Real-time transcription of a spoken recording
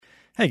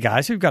Hey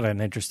guys, we've got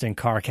an interesting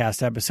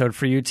CarCast episode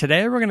for you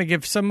today. We're going to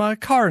give some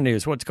car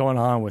news, what's going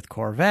on with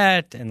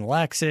Corvette and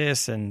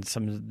Lexus and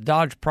some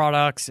Dodge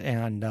products,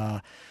 and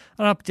an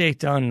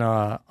update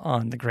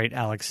on the great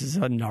Alex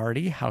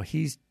Zanardi, how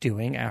he's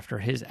doing after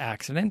his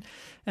accident.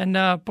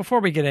 And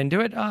before we get into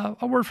it,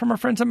 a word from our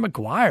friends at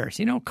Meguiars.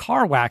 You know,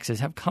 car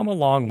waxes have come a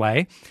long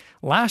way.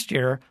 Last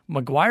year,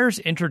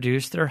 Meguiars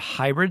introduced their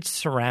hybrid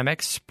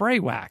ceramic spray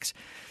wax.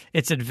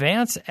 Its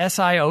advanced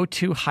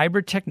SiO2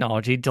 hybrid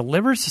technology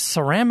delivers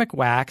ceramic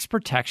wax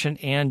protection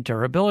and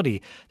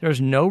durability. There's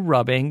no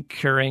rubbing,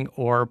 curing,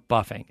 or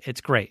buffing.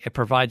 It's great. It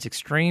provides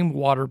extreme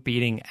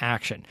water-beating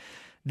action.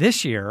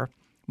 This year,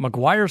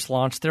 Meguiars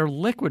launched their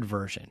liquid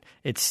version.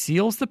 It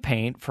seals the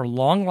paint for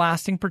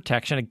long-lasting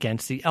protection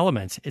against the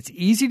elements. It's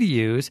easy to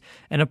use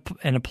and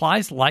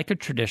applies like a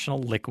traditional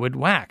liquid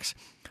wax.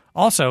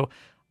 Also,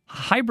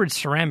 hybrid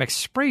ceramic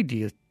spray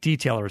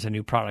detailer is a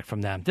new product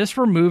from them. This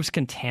removes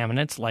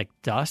contaminants like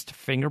dust,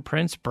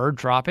 fingerprints, bird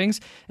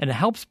droppings, and it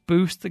helps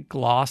boost the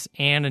gloss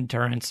and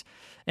endurance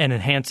and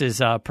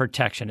enhances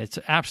protection. It's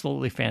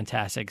absolutely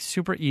fantastic.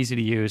 Super easy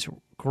to use.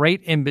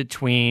 Great in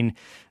between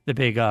the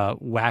big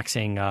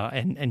waxing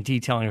and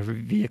detailing of a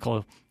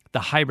vehicle. The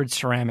hybrid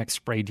ceramic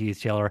spray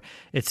detailer.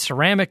 It's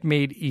ceramic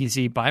made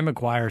easy by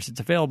Meguiars. It's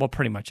available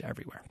pretty much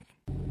everywhere.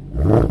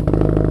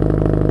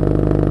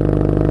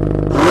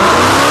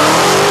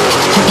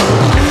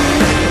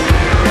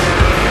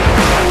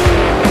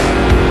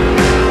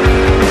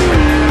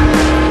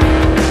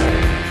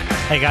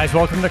 Hey guys,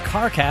 welcome to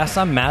CarCast.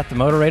 I'm Matt, the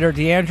Motorator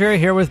DeAndrea,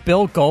 here with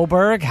Bill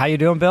Goldberg. How you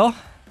doing, Bill?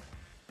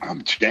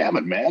 I'm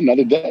jamming, man.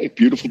 Another day,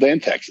 beautiful day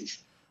in Texas.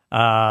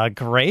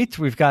 Great.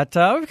 We've got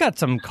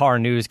some car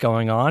news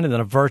going on in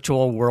the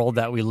virtual world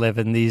that we live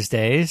in these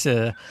days.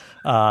 I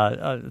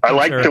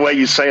like the way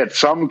you say it.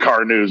 Some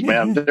car news,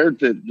 man.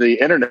 The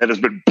internet has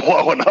been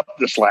blowing up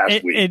this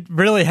last week. It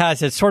really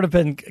has. It's sort of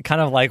been kind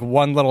of like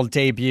one little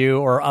debut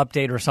or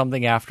update or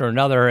something after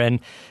another, and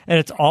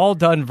it's all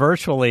done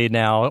virtually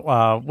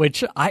now.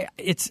 Which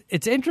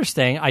it's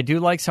interesting. I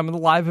do like some of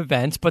the live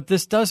events, but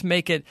this does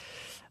make it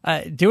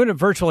doing it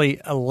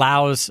virtually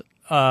allows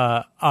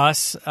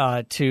us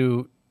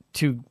to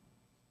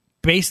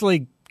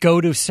basically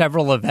go to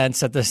several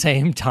events at the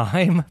same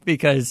time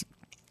because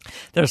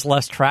there's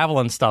less travel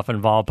and stuff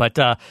involved. But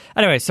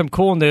anyway, some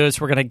cool news.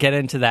 We're going to get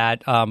into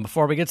that.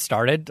 Before we get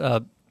started,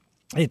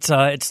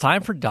 it's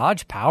time for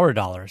Dodge Power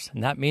Dollars,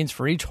 and that means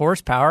for each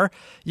horsepower,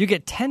 you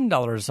get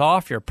 $10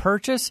 off your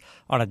purchase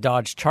on a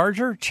Dodge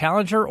Charger,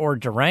 Challenger, or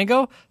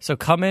Durango. So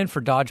come in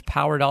for Dodge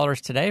Power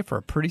Dollars today for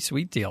a pretty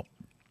sweet deal.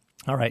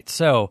 All right,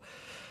 so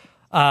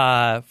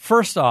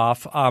first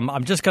off,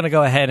 I'm just going to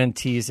go ahead and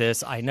tease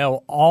this. I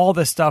know all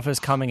the stuff is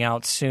coming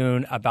out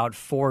soon about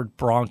Ford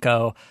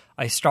Bronco.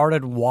 I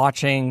started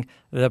watching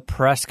the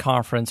press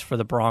conference for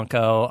the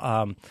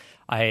Bronco.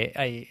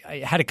 I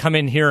had to come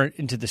in here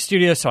into the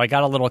studio, so I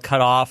got a little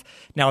cut off.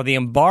 Now, the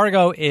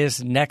embargo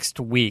is next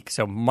week.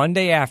 So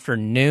Monday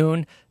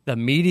afternoon, the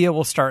media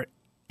will start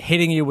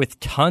hitting you with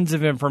tons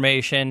of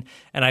information.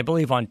 And I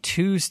believe on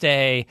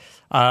Tuesday,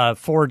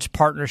 Ford's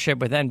partnership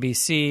with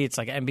NBC, it's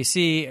like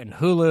NBC and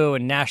Hulu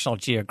and National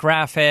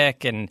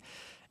Geographic and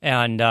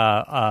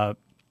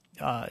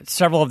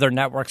several of their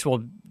networks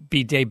will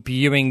be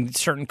debuting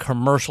certain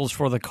commercials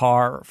for the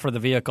car, for the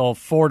vehicle,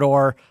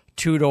 4-door,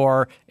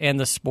 2-door, and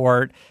the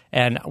Sport.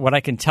 And what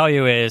I can tell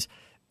you is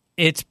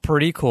it's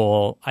pretty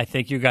cool. I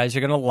think you guys are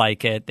going to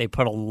like it. They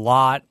put a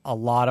lot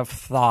of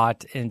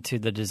thought into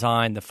the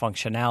design, the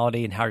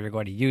functionality, and how you're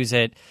going to use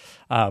it.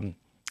 I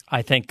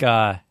think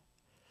you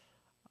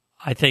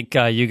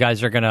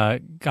guys are gonna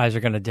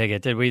dig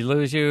it. Did we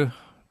lose you,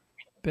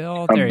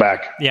 Bill? I'm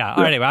back. Yeah.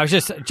 Yeah. Anyway, I was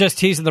just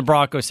teasing the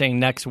Bronco, saying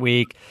next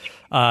week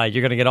you're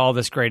going to get all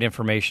this great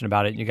information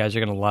about it, and you guys are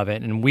going to love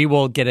it. And we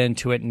will get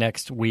into it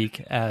next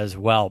week as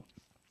well.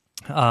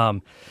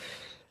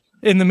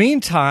 In the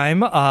meantime,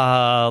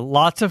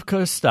 lots of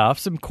good stuff,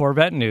 some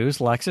Corvette news,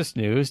 Lexus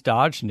news,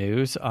 Dodge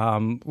news.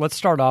 Let's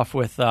start off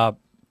with a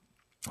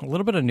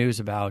little bit of news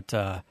about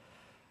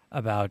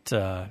Alex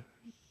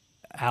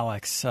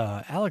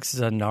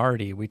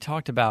Zanardi. We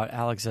talked about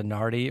Alex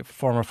Zanardi,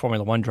 former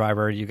Formula One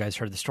driver. You guys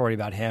heard the story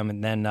about him,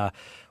 and then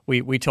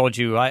we told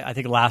you, I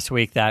think last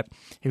week, that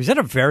he was in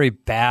a very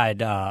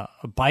bad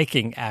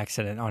biking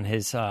accident on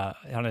his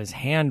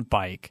hand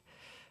bike.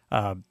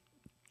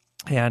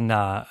 And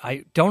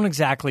I don't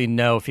exactly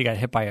know if he got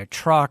hit by a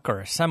truck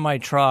or a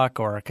semi-truck,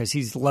 or because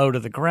he's low to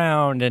the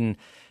ground,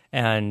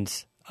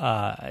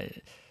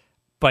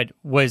 but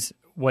was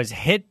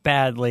hit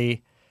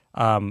badly.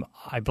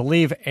 I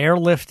believe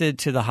airlifted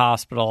to the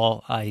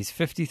hospital. He's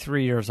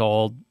 53 years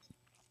old.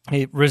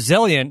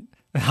 Resilient,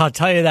 I'll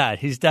tell you that.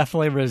 He's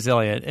definitely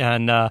resilient,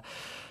 and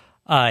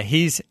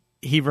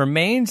he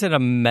remains in a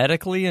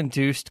medically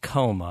induced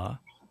coma.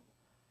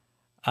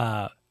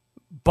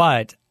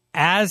 But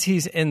as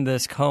he's in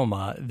this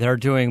coma, they're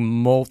doing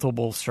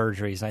multiple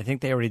surgeries. I think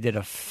they already did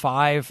a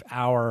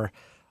 5-hour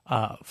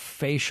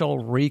facial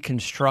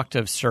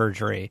reconstructive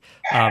surgery,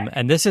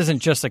 and this isn't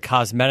just a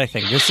cosmetic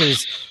thing.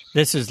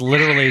 This is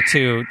literally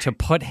to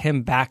put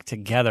him back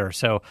together.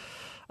 So,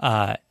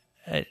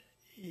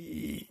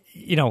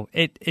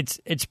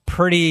 it's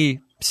pretty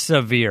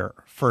severe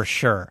for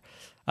sure.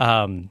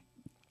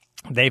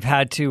 They've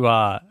had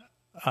to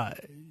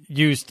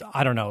use,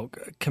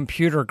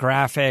 computer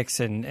graphics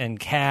and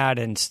CAD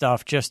and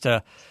stuff just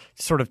to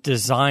sort of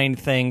design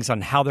things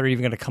on how they're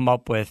even going to come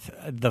up with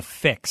the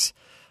fix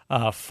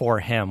for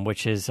him,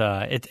 which is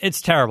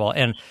it's terrible.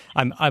 And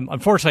I'm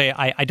unfortunately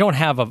I don't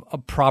have a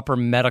proper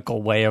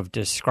medical way of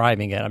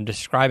describing it. I'm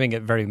describing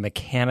it very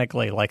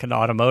mechanically, like an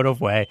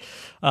automotive way,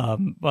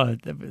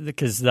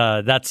 because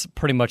that's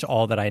pretty much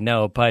all that I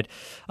know. But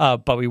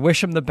we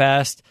wish him the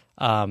best.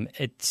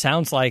 It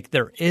sounds like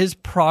there is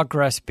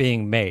progress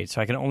being made,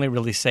 so I can only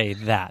really say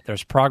that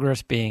there's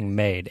progress being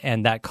made,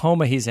 and that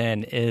coma he's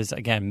in is,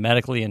 again,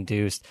 medically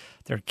induced.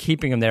 They're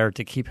keeping him there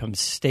to keep him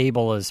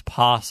stable as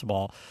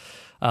possible.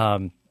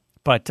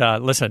 But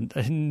listen,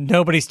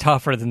 nobody's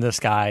tougher than this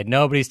guy.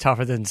 Nobody's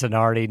tougher than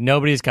Zanardi.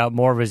 Nobody's got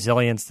more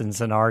resilience than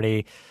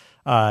Zanardi.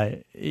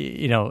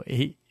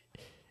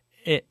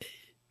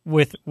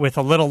 With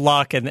a little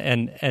luck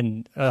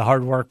and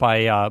hard work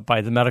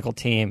by the medical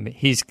team,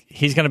 he's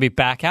going to be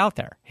back out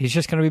there. He's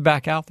just going to be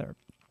back out there,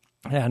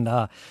 and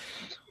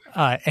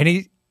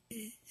he,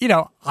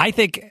 I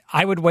think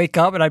I would wake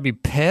up and I'd be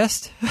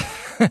pissed,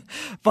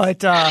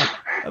 but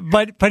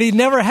he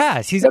never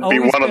has. That'd be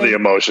one of the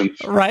emotions,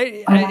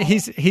 right?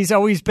 He's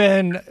always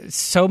been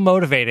so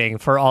motivating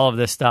for all of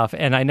this stuff,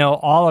 and I know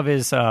all of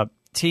his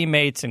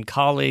teammates and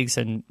colleagues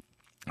and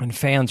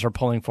fans are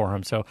pulling for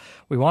him. So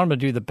we want him to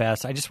do the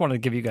best. I just wanted to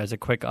give you guys a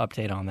quick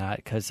update on that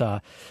because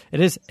it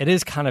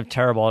is kind of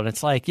terrible. And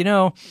it's like,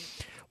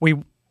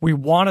 we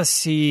want to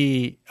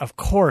see, of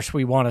course,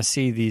 we want to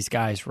see these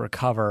guys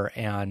recover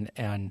and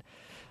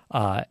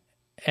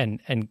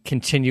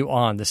continue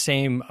on. The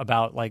same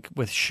about like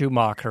with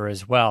Schumacher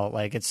as well.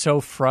 Like it's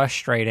so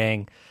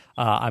frustrating,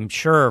 I'm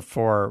sure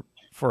for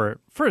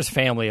his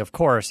family, of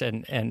course,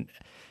 and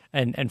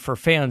for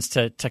fans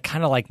to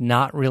kind of like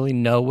not really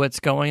know what's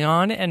going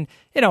on. And,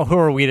 who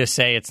are we to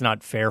say it's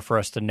not fair for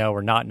us to know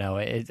or not know?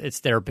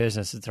 It's their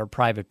business. It's their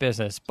private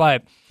business.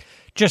 But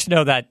just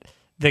know that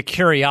the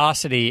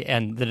curiosity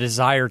and the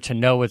desire to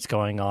know what's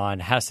going on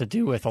has to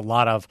do with a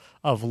lot of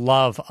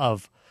love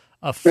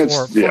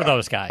for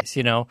those guys,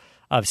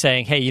 of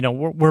saying, hey,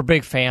 we're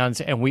big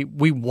fans and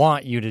we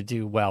want you to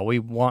do well. We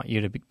want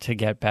you to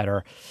get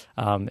better.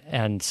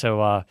 And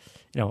so,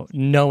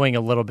 knowing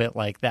a little bit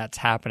like that's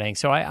happening.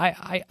 So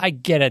I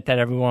get it that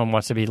everyone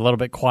wants to be a little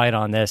bit quiet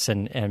on this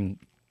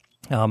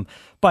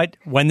but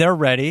when they're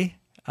ready,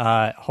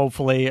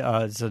 hopefully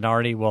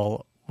Zanardi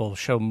will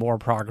show more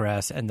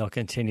progress and they'll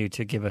continue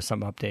to give us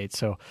some updates.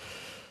 So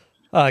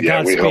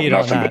Godspeed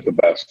on that. The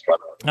best.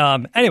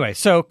 Anyway,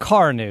 so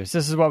car news.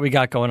 This is what we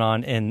got going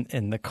on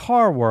in the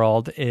car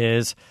world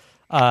is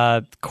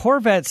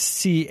Corvette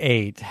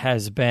C8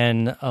 has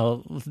been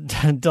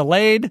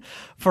delayed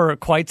for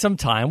quite some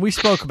time. We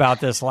spoke about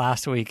this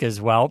last week as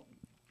well.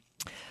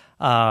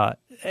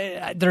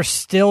 They're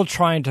still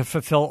trying to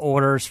fulfill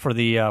orders for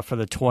the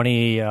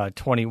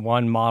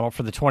 2021 model,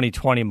 for the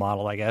 2020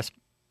 model, I guess.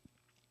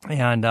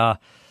 And and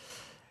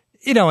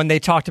they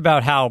talked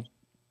about how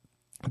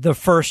the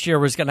first year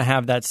was going to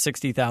have that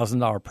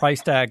 $60,000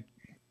 price tag.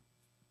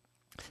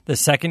 The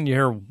second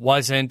year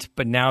wasn't,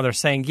 but now they're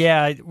saying,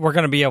 yeah, we're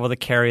going to be able to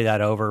carry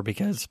that over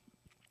because,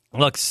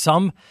 look,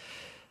 some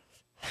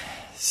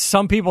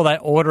people that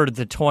ordered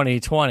the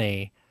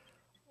 2020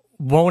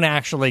 won't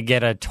actually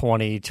get a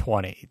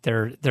 2020.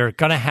 They're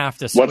going to have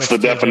to switch. What's the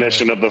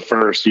definition of the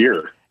first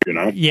year?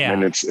 Yeah. I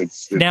mean,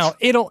 it's now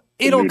it'll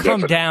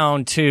come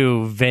down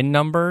to VIN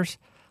numbers,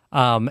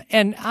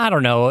 and I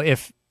don't know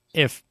if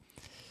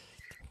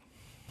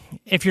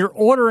you're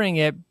ordering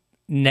it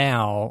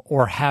now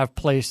or have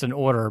placed an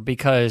order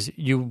because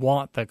you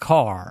want the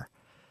car,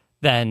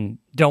 then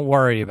don't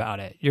worry about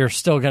it. You're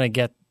still going to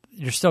get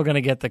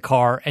the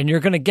car, and you're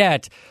going to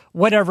get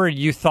whatever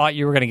you thought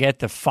you were going to get,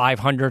 the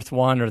 500th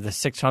one or the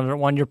 600th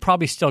one. You're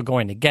probably still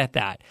going to get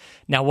that.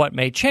 Now, what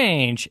may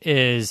change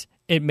is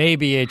it may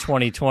be a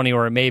 2020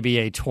 or it may be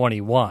a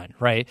 21,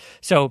 right?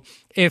 So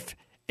if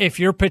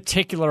you're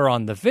particular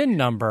on the VIN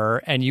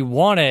number and you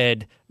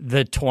wanted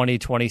the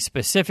 2020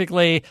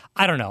 specifically,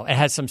 I don't know, it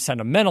has some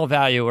sentimental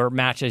value or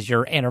matches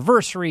your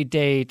anniversary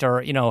date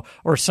or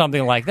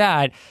something like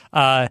that.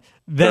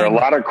 There are a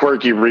lot of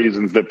quirky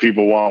reasons that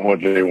people want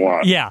what they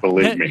want. Yeah,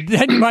 believe me.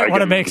 Then you might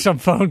want to make some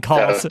phone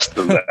calls.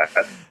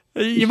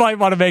 You might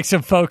want to make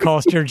some phone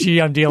calls to your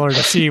GM dealer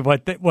to see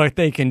what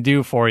they can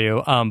do for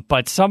you.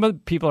 But some of the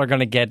people are going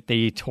to get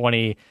the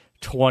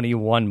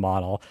 2021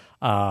 model,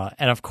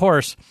 and of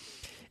course,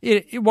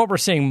 what we're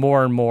seeing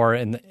more and more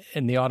in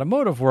the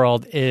automotive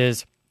world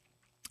is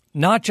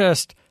not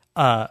just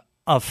a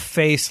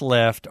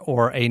facelift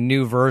or a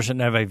new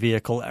version of a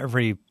vehicle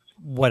every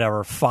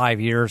 5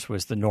 years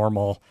was the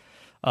normal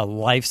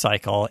life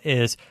cycle.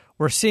 Is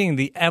we're seeing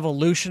the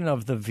evolution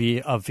of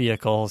of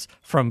vehicles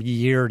from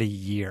year to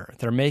year.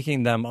 They're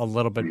making them a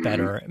little bit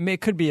better. I mean,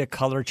 it could be a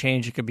color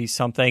change. It could be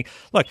something.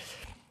 Look,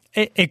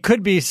 it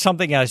could be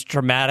something as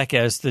dramatic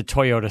as the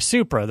Toyota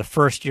Supra, the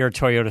first year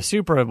Toyota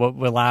Supra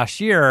last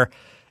year,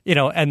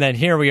 and then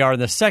here we are in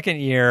the second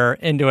year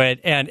into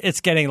it, and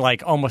it's getting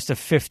like almost a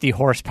 50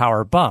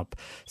 horsepower bump.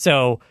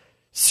 So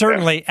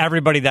certainly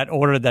everybody that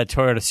ordered that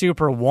Toyota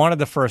Supra wanted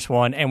the first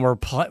one, and we're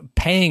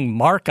paying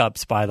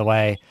markups, by the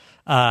way.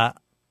 I'm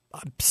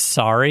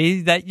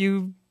sorry that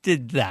you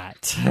did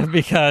that,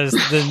 because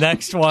the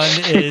next one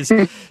is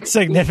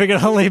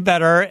significantly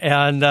better,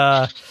 and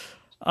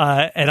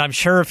I'm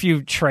sure if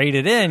you trade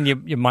it in,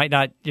 you're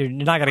not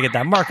going to get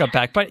that markup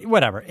back. But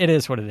whatever, it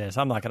is what it is.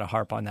 I'm not going to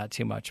harp on that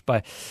too much.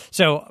 But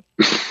so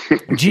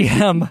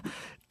GM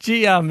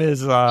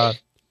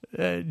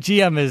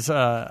is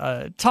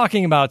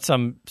talking about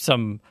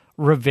some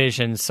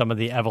revisions, some of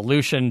the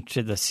evolution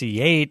to the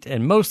C8,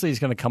 and mostly is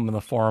going to come in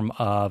the form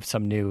of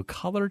some new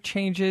color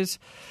changes.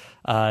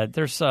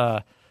 They're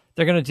kind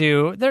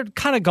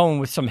of going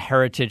with some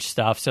heritage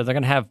stuff. So they're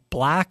going to have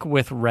black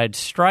with red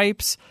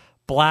stripes,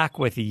 black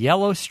with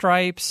yellow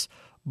stripes,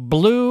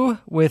 blue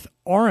with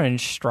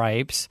orange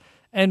stripes,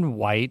 and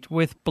white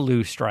with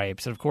blue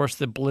stripes. And of course,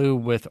 the blue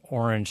with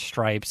orange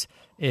stripes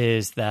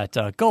is that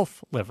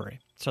Gulf livery.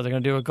 So they're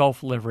going to do a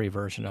Gulf livery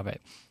version of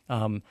it.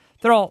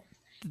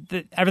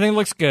 Everything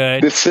looks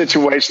good. This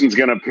situation's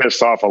going to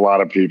piss off a lot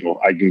of people,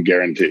 I can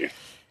guarantee you.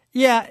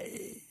 Yeah,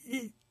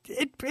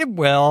 it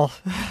will.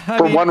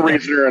 For one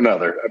reason or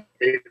another.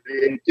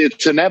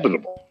 It's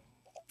inevitable.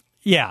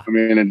 Yeah. I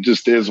mean, it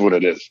just is what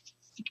it is.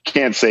 You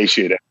can't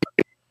satiate it.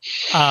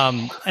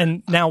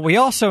 And now we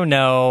also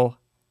know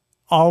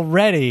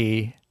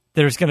already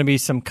there's going to be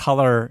some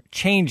color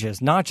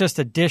changes, not just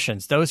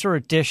additions. Those are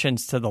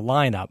additions to the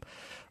lineup.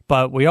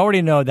 But we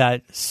already know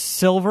that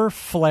silver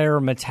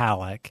flare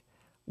metallic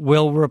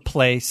will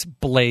replace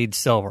blade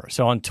silver.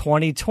 So on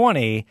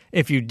 2020,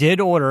 if you did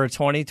order a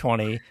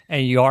 2020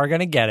 and you are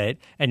going to get it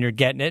and you're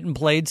getting it in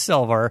blade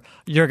silver,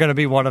 you're going to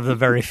be one of the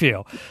very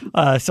few.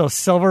 So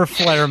silver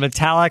flare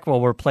metallic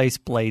will replace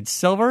blade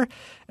silver.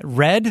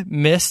 Red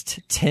mist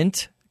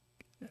tint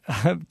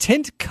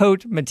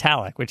coat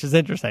metallic, which is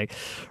interesting.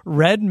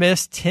 Red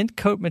mist tint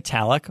coat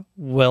metallic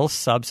will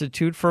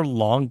substitute for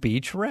Long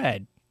Beach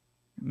red.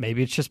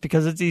 Maybe it's just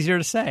because it's easier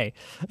to say.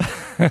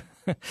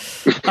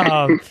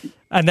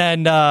 And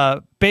then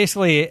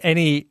basically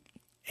any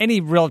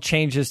real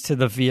changes to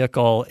the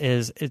vehicle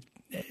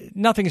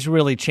nothing's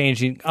really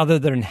changing other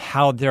than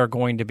how they're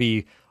going to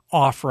be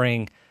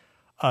offering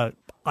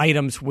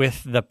items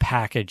with the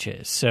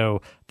packages.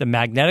 So the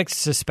magnetic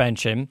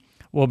suspension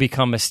will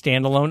become a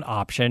standalone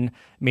option,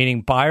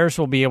 meaning buyers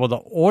will be able to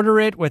order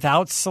it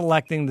without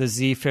selecting the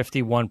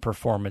Z51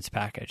 performance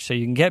package. So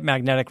you can get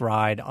magnetic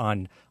ride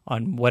on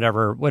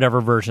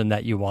whatever version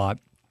that you want.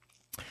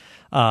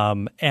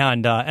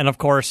 And of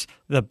course,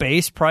 the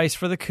base price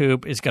for the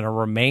coupe is going to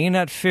remain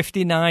at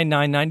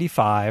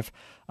 $59,995.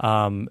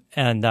 And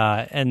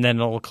then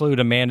it'll include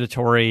a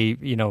mandatory,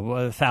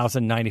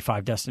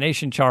 $1,095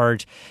 destination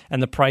charge,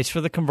 and the price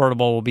for the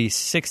convertible will be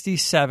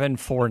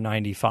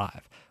 $67,495,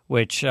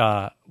 which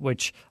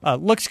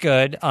looks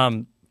good.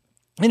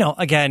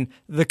 Again,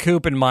 the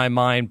coupe in my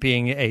mind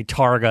being a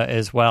Targa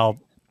as well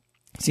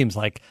seems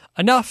like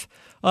enough.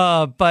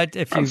 But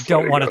if you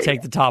don't want to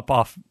take the top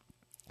off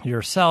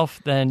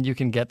yourself, then you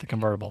can get the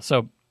convertible.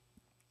 So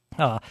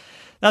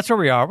that's where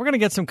we are. We're going to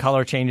get some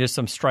color changes,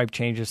 some stripe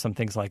changes, some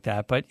things like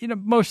that. But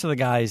most of the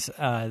guys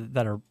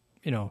that are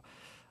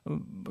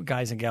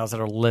guys and gals that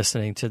are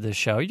listening to this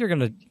show, you're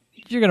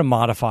gonna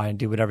modify and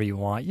do whatever you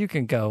want. You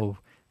can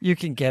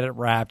get it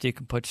wrapped. You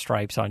can put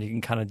stripes on. You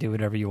can kind of do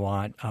whatever you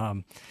want.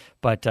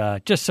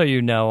 But just so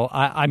you know,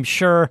 I'm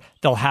sure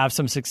they'll have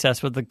some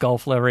success with the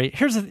Gulf livery.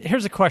 Here's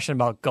a question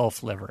about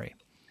Gulf livery.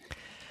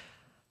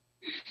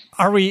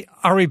 Are we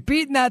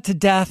beating that to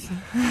death?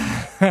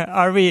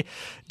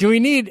 Do we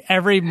need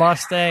every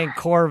Mustang,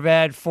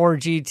 Corvette, Ford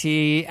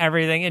GT,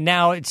 everything? And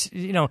now it's,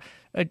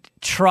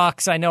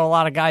 trucks. I know a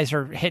lot of guys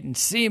are hitting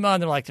SEMA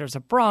and they're like, there's a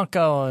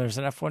Bronco, and there's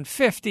an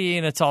F-150,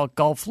 and it's all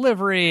Gulf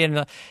livery.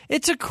 And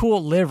it's a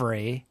cool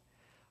livery,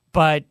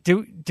 but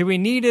do we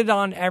need it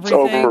on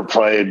everything? It's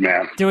overplayed,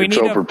 man. It's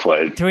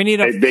overplayed. Do we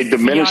need they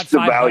diminished the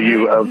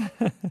value of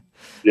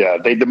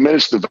they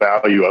diminished the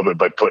value of it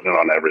by putting it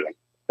on everything.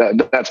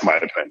 That's my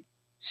opinion.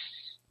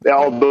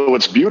 Although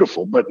it's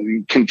beautiful, but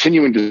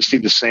continuing to see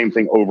the same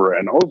thing over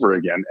and over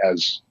again,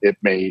 as it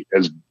may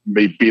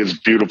be as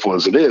beautiful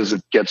as it is,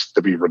 it gets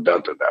to be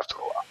redundant after a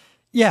while.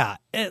 Yeah,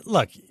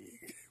 look,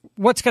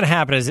 what's going to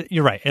happen is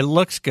you're right. It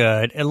looks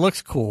good. It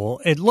looks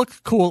cool. It looks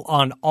cool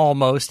on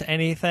almost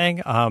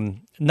anything.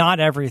 Not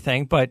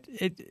everything, but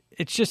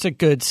it's just a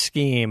good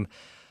scheme.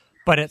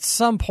 But at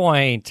some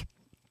point,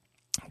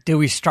 do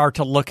we start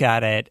to look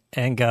at it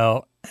and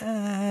go,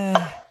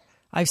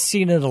 I've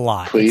seen it a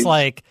lot. Please? It's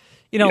like,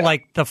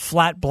 like the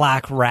flat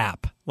black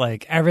wrap.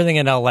 Like everything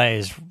in LA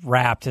is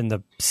wrapped in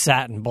the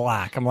satin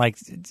black. I'm like,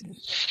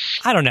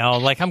 I don't know.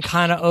 Like I'm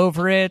kind of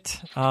over it.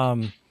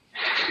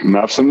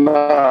 Enough's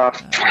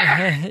enough.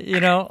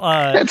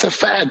 It's a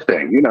fad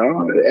thing,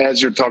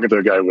 as you're talking to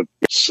a guy with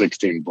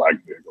 16 black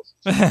vehicles.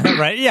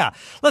 Right, yeah.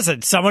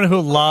 Listen, someone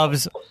who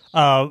loves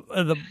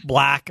the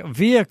black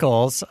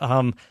vehicles,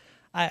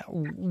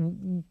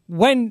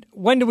 when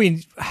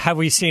have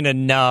we seen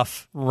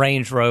enough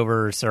Range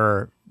Rovers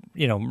or,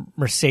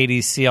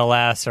 Mercedes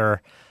CLS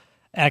or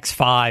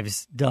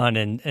X5s done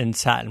in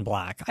satin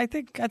black? I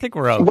think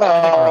we're okay.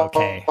 Well,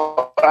 okay.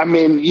 I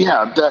mean,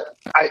 I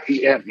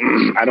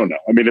don't know.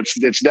 I mean,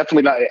 it's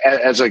definitely not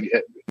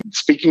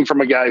speaking from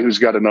a guy who's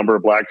got a number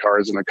of black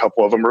cars, and a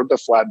couple of them are the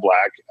flat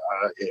black.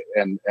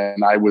 And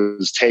I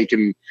was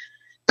taken.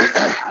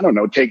 I don't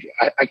know.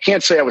 I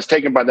can't say I was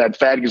taken by that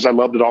fad because I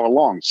loved it all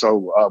along.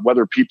 So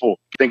whether people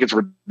think it's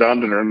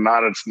redundant or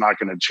not, it's not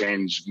going to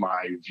change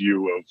my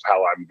view of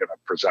how I'm going to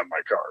present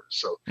my cars.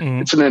 So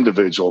it's an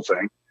individual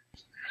thing.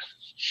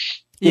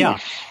 Yeah,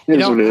 it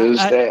is what it is.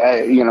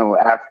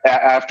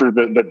 After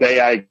the day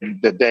I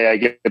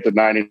get the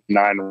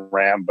 '99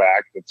 Ram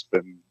back, that's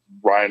been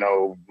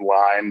rhino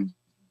lined,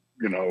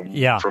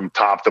 from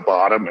top to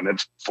bottom, and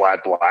it's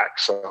flat black.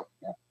 So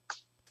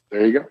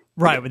there you go.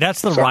 Right, but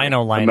that's the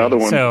rhino lining. Another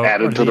one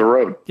added to the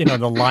road. The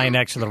line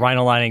next to the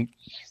rhino lining.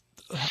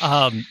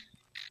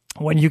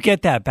 When you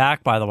get that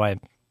back, by the way,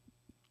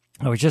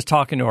 I was just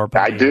talking to her.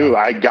 I do.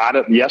 I got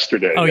it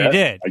yesterday. Oh, you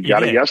did? I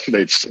got it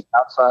yesterday. It's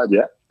outside.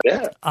 Yeah.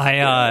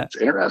 It's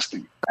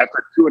interesting.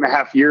 After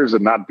 2.5 years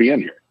of not being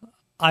here.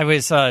 I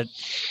was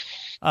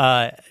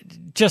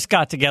just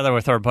got together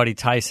with our buddy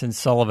Tyson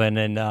Sullivan,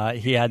 and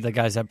he had the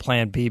guys at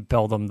Plan B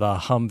build him the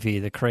Humvee,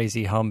 the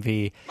crazy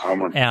Humvee.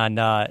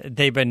 And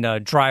they've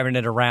been driving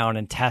it around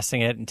and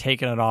testing it and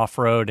taking it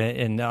off-road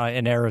in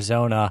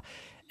Arizona.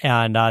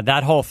 And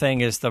that whole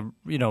thing is the,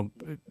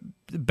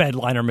 bed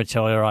liner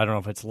material. I don't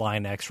know if it's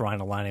Line X,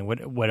 Rhino lining,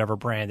 whatever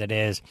brand it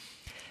is.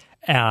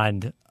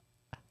 And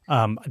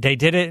they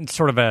did it in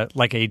sort of a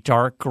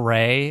dark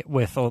gray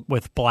with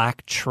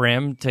black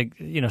trim to,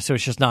 so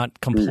it's just not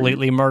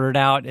completely murdered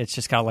out. It's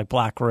just got like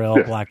black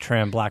grill, black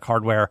trim, black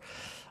hardware,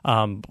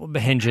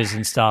 hinges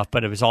and stuff.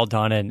 But it was all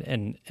done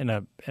in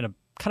a kind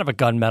of a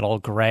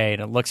gunmetal gray,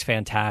 and it looks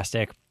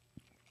fantastic.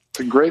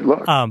 It's a great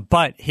look.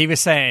 But he was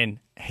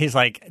saying, he's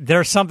like,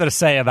 there's something to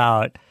say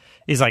about.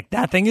 He's like,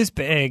 that thing is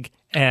big,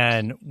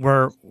 and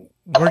we're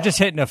just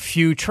hitting a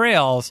few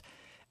trails,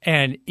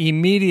 and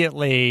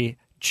immediately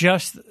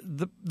just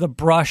the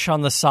brush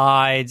on the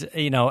sides,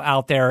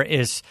 out there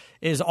is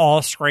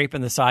all scraping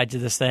the sides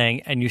of this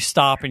thing, and you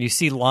stop and you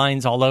see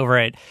lines all over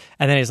it,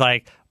 and then he's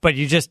like, but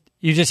you just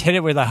hit it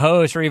with a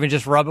hose or even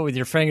just rub it with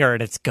your finger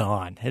and it's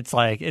gone. It's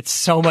like, it's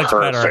so much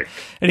better.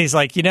 And he's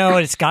like,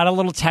 it's got a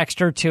little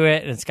texture to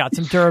it and it's got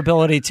some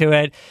durability to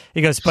it.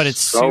 He goes, but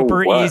it's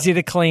super easy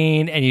to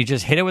clean, and you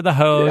just hit it with a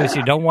hose. Yeah.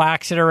 You don't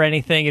wax it or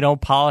anything. You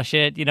don't polish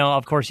it.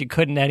 Of course you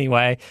couldn't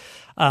anyway.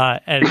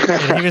 And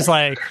he was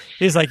like,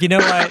 you know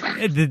what?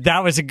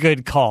 That was a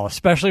good call,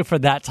 especially for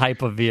that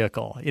type of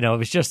vehicle. It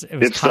was it's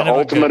kind the of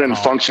ultimate in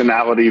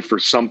functionality for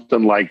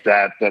something like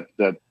that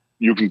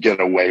you can get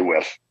away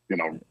with,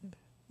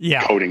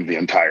 coating the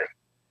entire.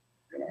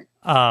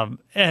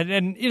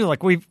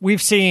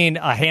 We've seen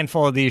a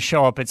handful of these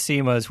show up at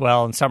SEMA as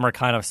well, and some are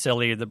kind of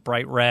silly, the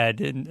bright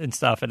red and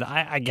stuff, and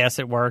I guess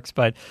it works,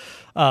 but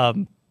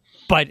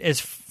as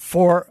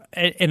for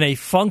in a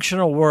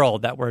functional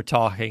world that we're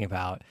talking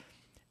about,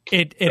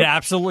 it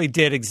absolutely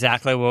did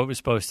exactly what it was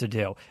supposed to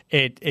do.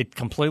 It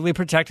completely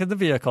protected the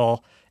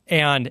vehicle,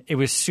 and it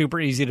was super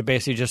easy to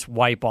basically just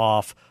wipe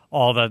off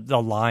all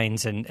the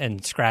lines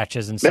and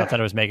scratches and stuff that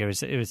it was making.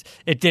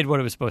 It did what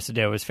it was supposed to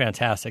do. It was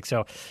fantastic.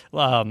 So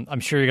I'm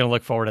sure you're going to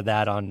look forward to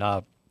that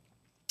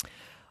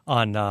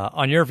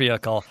on your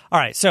vehicle. All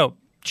right, so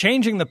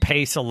changing the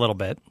pace a little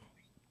bit.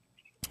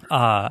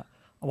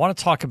 I want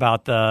to talk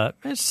about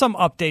some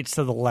updates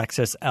to the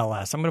Lexus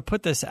LS. I'm going to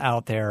put this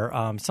out there.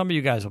 Some of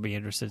you guys will be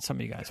interested. Some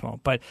of you guys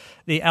won't. But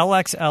the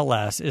LX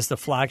LS is the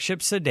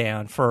flagship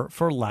sedan for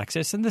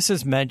Lexus, and this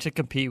is meant to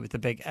compete with the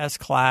big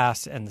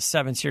S-Class and the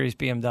 7 Series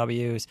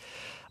BMWs.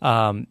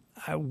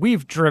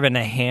 We've driven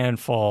a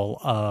handful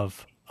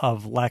of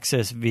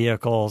Lexus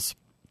vehicles,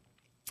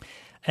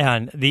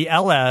 and the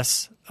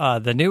LS,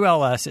 the new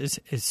LS, is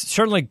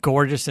certainly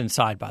gorgeous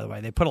inside, by the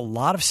way. They put a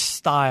lot of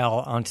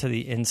style onto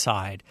the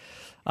inside.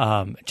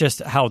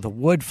 Just how the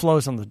wood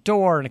flows on the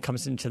door and it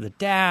comes into the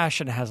dash,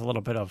 and it has a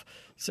little bit of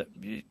sort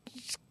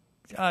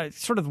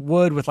of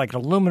wood with like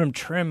aluminum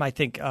trim, I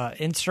think,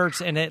 inserts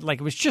in it.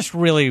 Like, it was just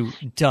really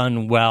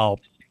done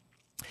well.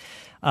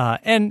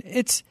 And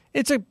it's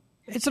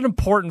an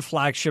important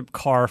flagship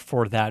car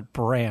for that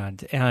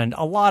brand. And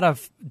a lot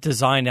of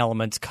design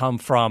elements come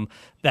from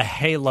the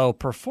halo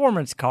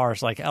performance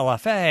cars like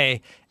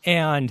LFA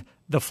and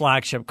the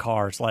flagship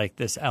cars like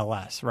this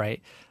LS,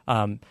 right?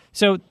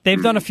 So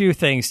they've done a few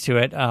things to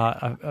it.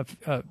 A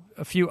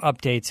few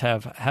updates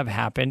have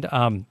happened.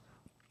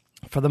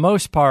 For the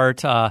most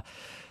part,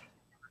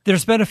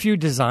 There's been a few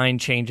design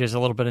changes, a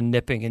little bit of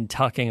nipping and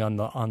tucking on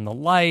the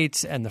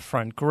lights and the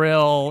front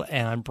grille,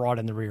 and brought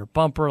in the rear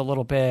bumper a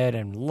little bit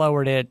and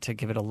lowered it to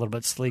give it a little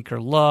bit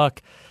sleeker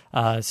look.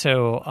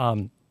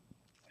 So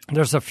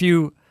there's a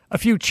few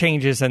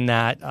changes in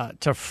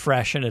that to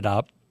freshen it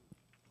up.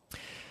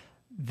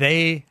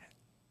 They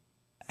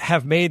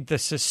have made the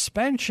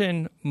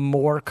suspension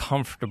more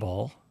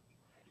comfortable,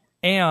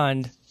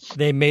 and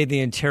they made the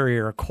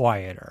interior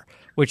quieter,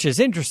 which is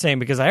interesting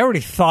because I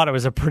already thought it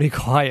was a pretty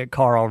quiet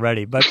car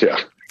already. But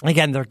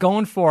again, they're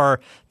going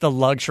for the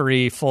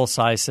luxury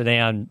full-size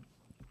sedan,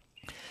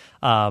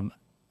 and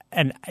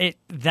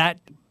that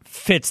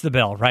fits the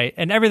bill, right?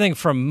 And everything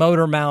from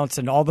motor mounts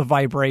and all the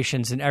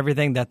vibrations and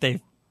everything that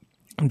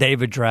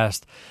they've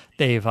addressed,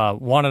 they've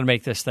wanted to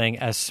make this thing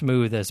as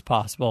smooth as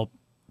possible.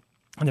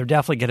 And they're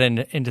definitely getting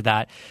into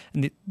that.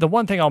 And the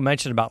one thing I'll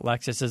mention about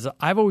Lexus is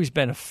I've always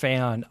been a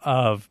fan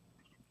of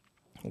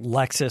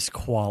Lexus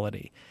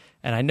quality.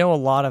 And I know a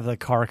lot of the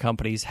car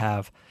companies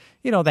have,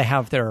 they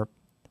have their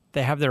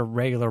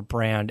regular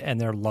brand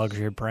and their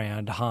luxury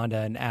brand, Honda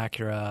and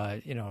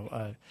Acura,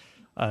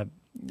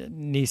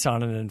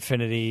 Nissan and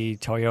Infiniti,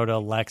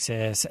 Toyota,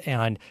 Lexus.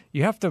 And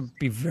you have to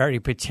be very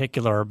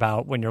particular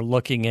about when you're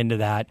looking into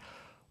that.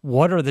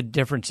 What are the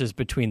differences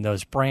between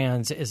those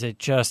brands? Is it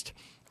just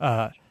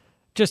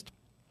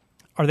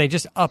are they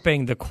just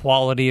upping the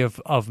quality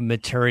of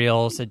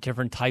materials, the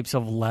different types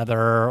of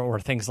leather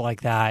or things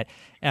like that?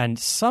 And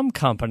some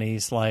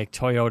companies like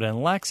Toyota and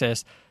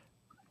Lexus,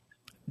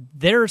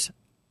 there's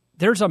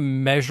a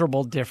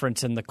measurable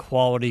difference in the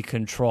quality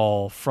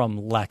control from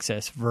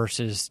Lexus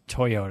versus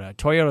Toyota.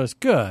 Toyota's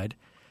good,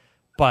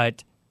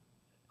 but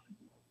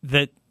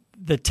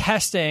the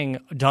testing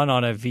done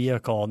on a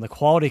vehicle and the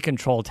quality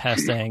control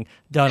testing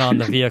done on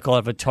the vehicle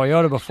of a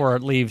Toyota before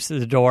it leaves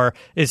the door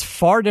is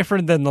far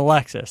different than the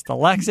Lexus. The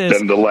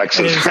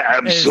Lexus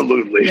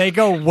absolutely. They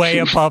go way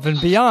above and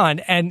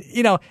beyond. And,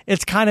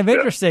 it's kind of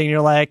interesting.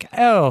 You're like,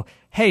 oh,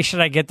 hey, should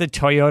I get the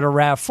Toyota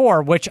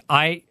RAV4, which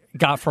I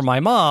got for my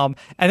mom?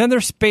 And then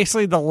there's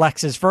basically the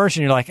Lexus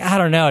version. You're like, I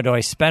don't know. Do I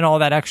spend all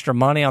that extra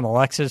money on the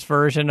Lexus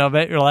version of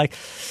it? You're like,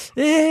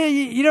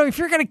 if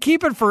you're going to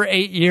keep it for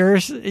 8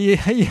 years, you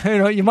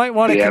might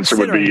want to consider. The answer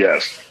would be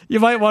yes.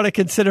 You might want to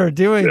consider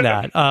doing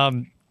that.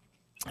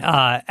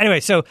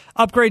 Anyway, so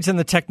upgrades in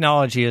the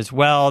technology as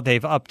well.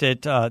 They've upped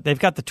it. They've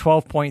got the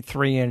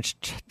 12.3-inch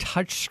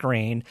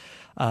touchscreen,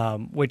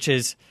 which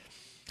is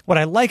what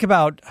I like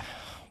about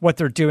what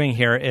they're doing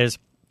here is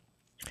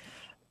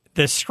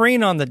the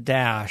screen on the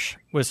dash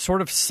was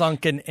sort of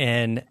sunken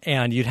in,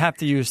 and you'd have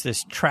to use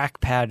this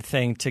trackpad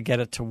thing to get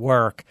it to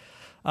work.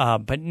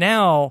 But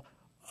now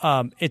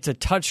it's a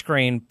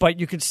touchscreen, but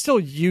you could still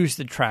use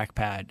the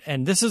trackpad.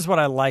 And this is what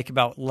I like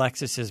about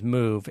Lexus's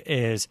move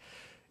is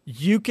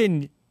you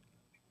can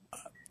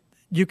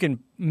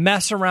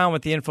mess around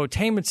with the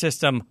infotainment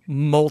system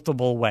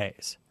multiple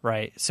ways,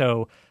 right?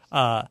 So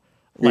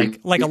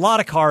like a lot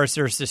of cars,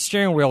 there's the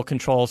steering wheel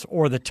controls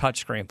or the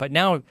touchscreen. But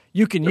now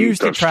you can use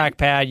the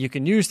trackpad, you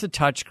can use the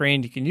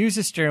touchscreen, you can use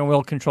the steering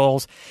wheel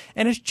controls,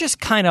 and it's just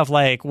kind of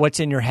like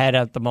what's in your head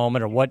at the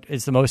moment or what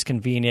is the most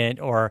convenient,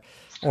 or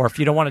if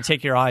you don't want to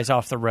take your eyes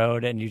off the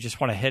road and you just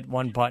want to hit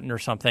one button or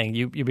something,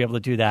 you'll be able to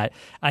do that.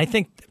 I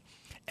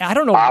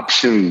don't know.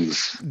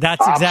 Options.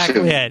 That's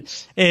exactly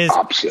it.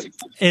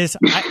 It's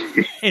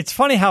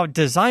funny how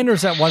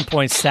designers at one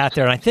point sat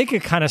there, and I think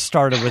it kind of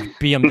started with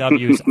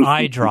BMW's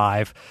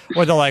iDrive,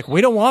 where they're like,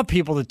 we don't want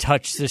people to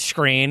touch the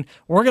screen.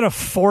 We're going to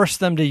force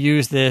them to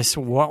use this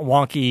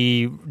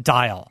wonky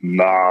dial.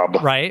 Knob.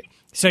 Right?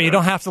 So you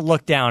don't have to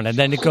look down, and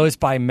then it goes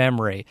by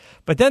memory.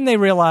 But then they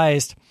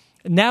realized,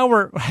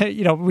 now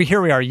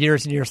here we are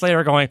years and years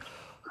later going,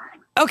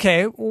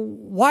 okay,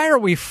 why are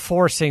we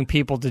forcing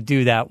people to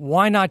do that?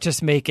 Why not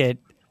just make it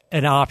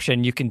an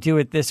option? You can do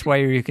it this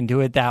way or you can do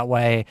it that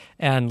way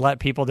and let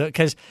people do it.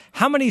 Because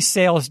how many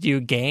sales do you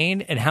gain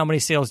and how many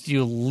sales do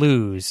you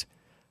lose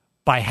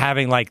by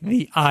having like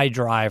the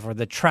iDrive or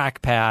the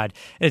trackpad?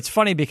 It's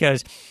funny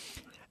because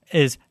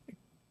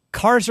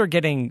cars are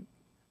getting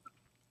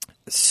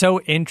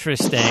so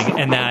interesting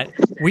in that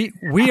we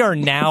are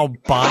now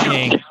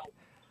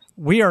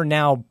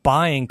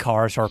buying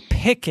cars or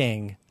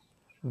picking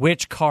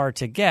which car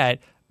to get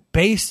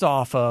based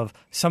off of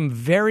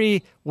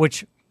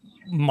which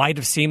might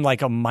have seemed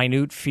like a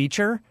minute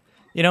feature.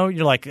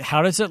 You're like,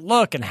 how does it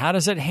look and how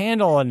does it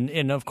handle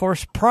and of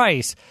course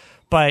price.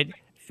 But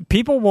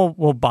people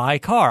will buy a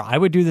car. I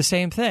would do the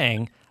same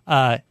thing.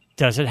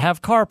 Does it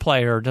have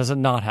CarPlay or does it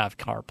not have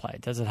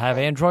CarPlay? Does it have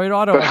Android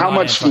Auto? But how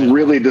much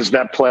really does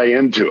that play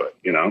into it?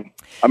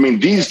 I mean,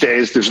 these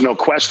days, there's no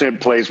question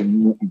it plays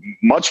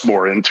much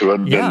more into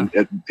it than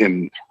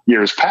in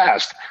years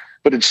past.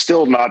 But it's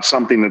still not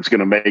something that's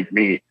going to make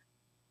me,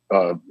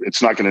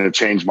 it's not going to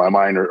change my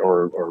mind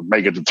or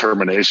make a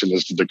determination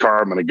as to the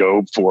car I'm going to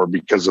go for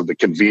because of the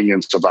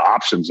convenience of the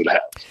options it has.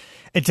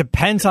 It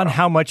depends on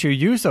how much you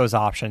use those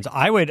options.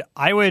 I would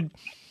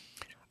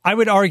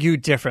argue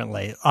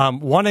differently.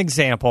 One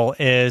example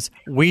is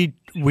we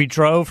we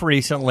drove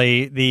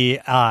recently the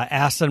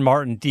Aston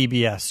Martin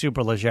DBS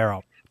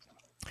Superleggero.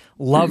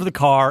 Love the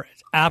car.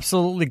 It's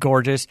absolutely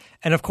gorgeous.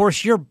 And of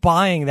course, you're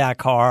buying that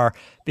car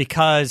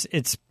because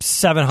it's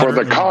 $700 for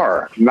the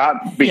car,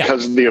 not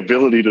because of the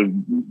ability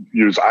to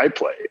use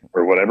iPlay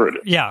or whatever it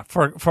is. Yeah,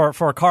 for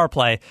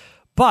CarPlay,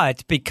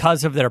 but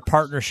because of their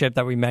partnership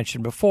that we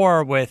mentioned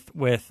before with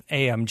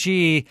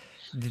AMG,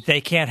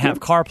 they can't have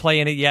CarPlay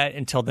in it yet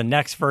until the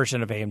next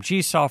version of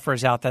AMG software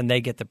is out. Then they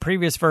get the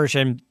previous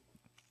version,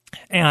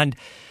 and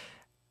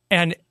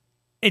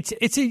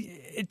it's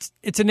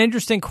an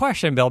interesting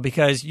question, Bill,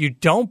 because you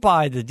don't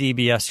buy the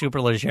DBS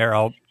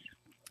Superleggero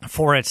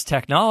for its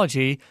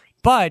technology,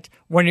 but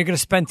when you're going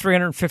to spend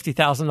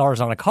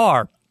 $350,000 on a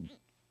car,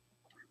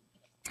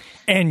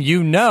 and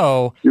you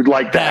know you'd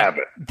like to have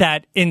it,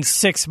 that in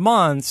 6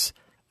 months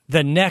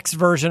the next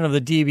version of the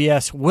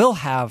DBS will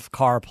have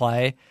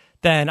CarPlay,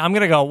 then I'm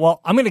going to go, well,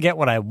 I'm going to get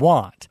what I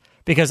want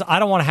because I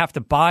don't want to have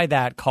to buy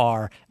that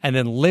car and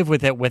then live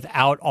with it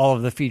without all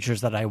of the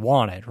features that I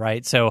wanted,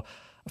 right? So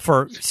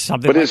for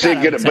something but like is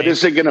that,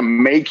 is it going to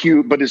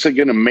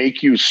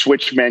make you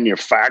switch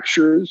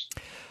manufacturers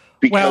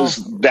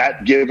because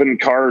that given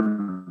car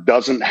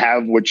doesn't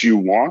have what you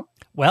want?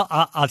 Well,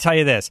 I'll tell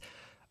you this.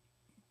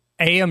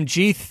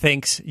 AMG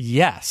thinks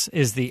yes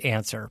is the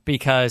answer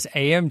because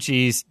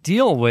AMG's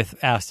deal with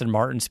Aston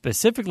Martin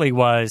specifically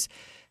was,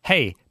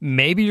 hey,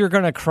 maybe you're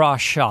going to cross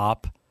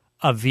shop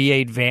a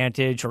V8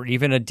 Vantage or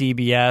even a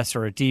DBS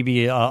or a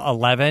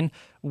DB11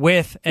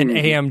 with an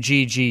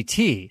AMG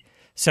GT.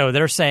 So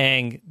they're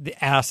saying the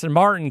Aston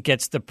Martin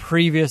gets the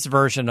previous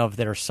version of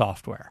their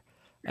software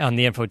on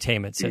the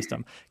infotainment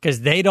system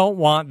because they don't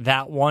want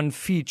that one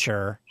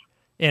feature.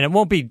 And it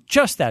won't be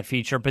just that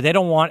feature, but they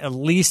don't want at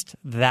least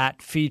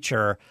that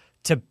feature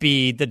to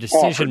be the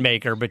decision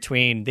maker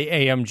between the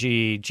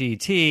AMG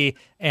GT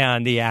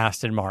and the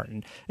Aston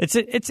Martin. It's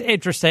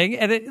interesting,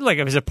 and it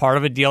was a part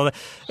of a deal.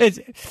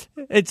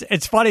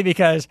 It's funny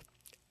because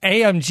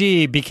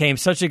AMG became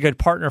such a good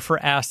partner for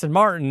Aston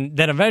Martin,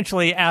 then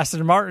eventually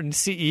Aston Martin's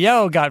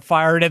CEO got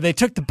fired, and they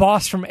took the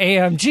boss from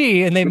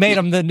AMG, and they made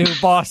him the new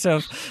boss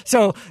of...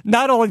 So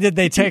not only did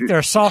they take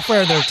their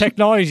software, their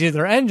technology,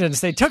 their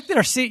engines, they took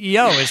their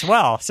CEO as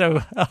well.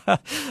 So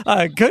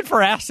good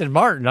for Aston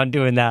Martin on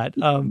doing that.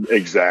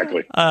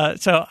 Exactly.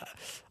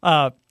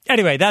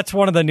 Anyway, that's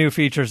one of the new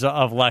features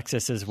of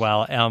Lexus as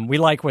well. We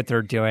like what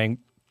they're doing.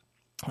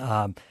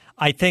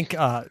 I think...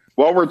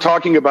 While we're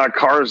talking about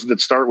cars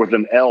that start with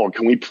an L,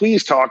 can we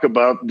please talk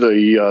about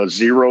the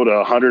 0 to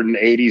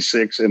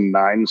 186 in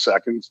 9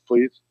 seconds,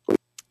 please?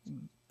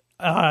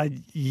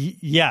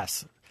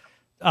 Yes.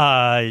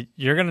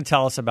 You're going to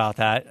tell us about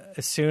that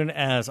as soon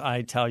as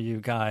I tell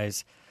you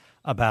guys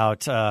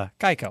about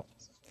Geico.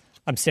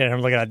 I'm standing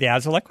here looking at the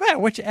ads. I'm like,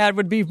 which ad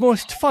would be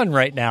most fun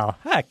right now?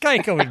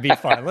 Geico would be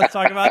fun. Let's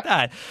talk about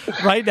that.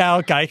 Right now,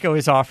 Geico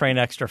is offering an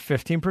extra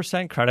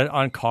 15% credit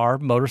on car,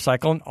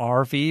 motorcycle, and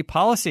RV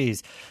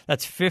policies.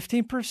 That's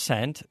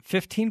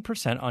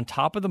 15% on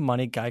top of the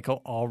money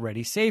Geico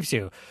already saves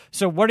you.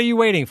 So what are you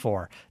waiting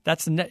for?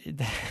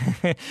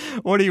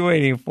 What are you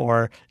waiting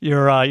for?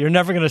 You're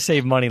never going to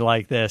save money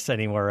like this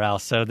anywhere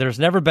else. So there's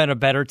never been a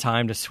better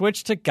time to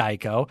switch to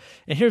Geico.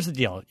 And here's the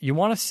deal. You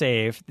want to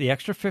save the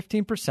extra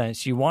 15%.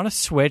 So you want to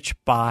switch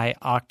by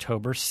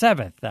October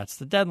 7th. That's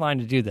the deadline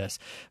to do this.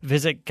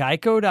 Visit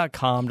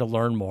geico.com to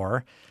learn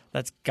more.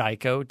 That's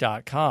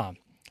geico.com.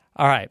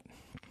 All right.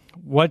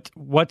 What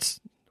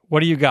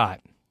do you got?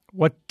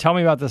 Tell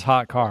me about this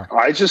hot car.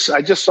 I just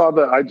saw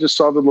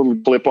the little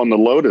clip on the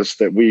Lotus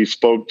that we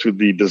spoke to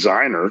the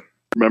designer.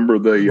 Remember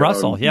the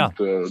Russell,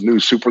 the new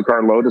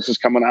supercar Lotus is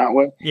coming out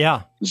with?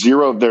 Yeah.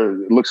 Zero.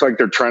 It looks like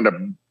they're trying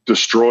to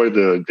destroy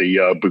the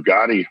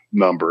Bugatti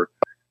number.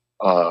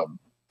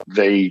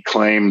 They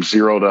claim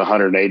 0 to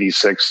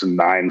 186 in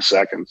 9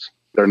 seconds.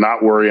 They're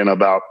not worrying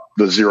about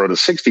the 0 to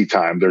 60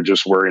 time. They're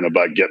just worrying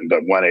about getting to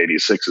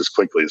 186 as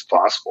quickly as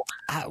possible.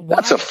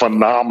 That's a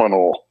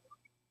phenomenal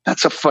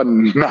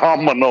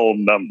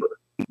number.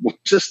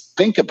 Just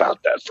think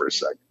about that for a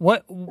second.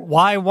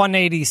 Why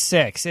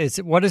 186?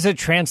 What does it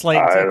translate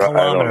to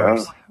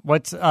kilometers?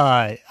 What's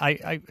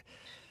right?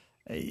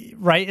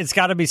 It's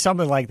got to be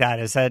something like that.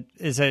 Is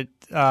it?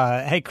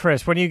 Hey,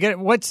 Chris, when you get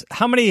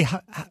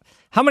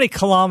how many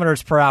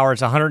kilometers per hour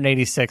is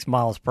 186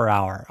 miles per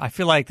hour? I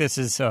feel like this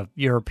is a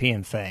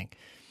European thing,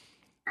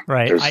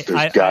 right?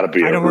 There's got to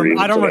be. I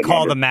don't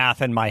recall the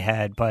math in my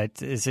head,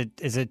 but is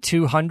it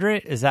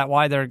 200? Is that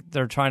why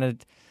they're trying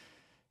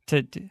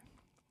to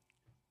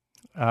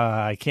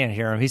I can't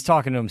hear him. He's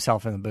talking to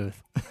himself in the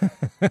booth.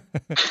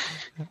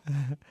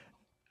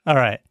 All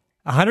right,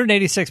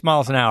 186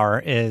 miles an hour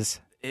is.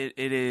 It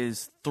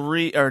is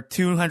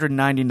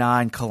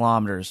 299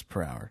 kilometers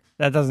per hour.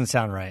 That doesn't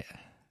sound right.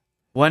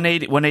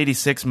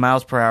 186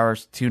 miles per hour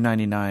is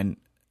 299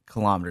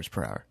 kilometers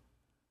per hour.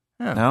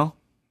 Oh. No?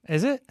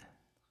 Is it?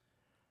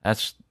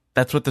 That's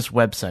what this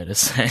website is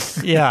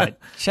saying. Yeah.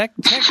 Check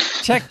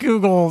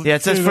Google. Yeah,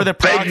 it says for the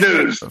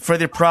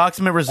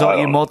approximate result,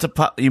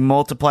 you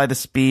multiply the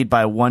speed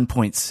by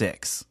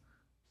 1.6.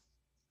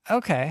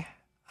 Okay.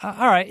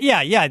 All right.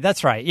 Yeah,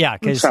 that's right. Yeah,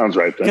 sounds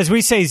right. Because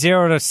we say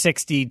 0 to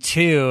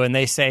 62, and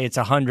they say it's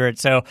 100.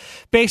 So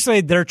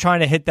basically, they're trying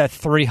to hit that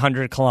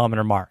 300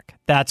 kilometer mark.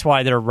 That's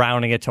why they're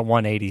rounding it to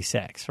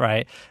 186,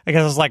 right?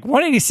 Because it's like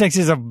 186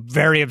 is a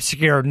very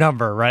obscure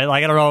number, right?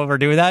 Like I don't know if we're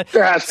doing that.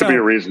 There has to be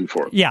a reason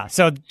for it. Yeah.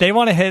 So they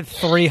want to hit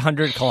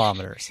 300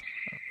 kilometers,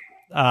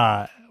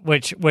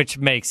 which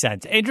makes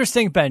sense.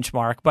 Interesting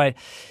benchmark, but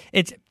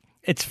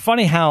it's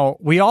funny how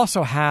we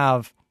also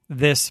have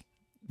this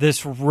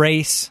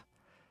race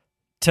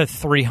to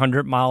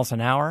 300 miles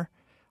an hour.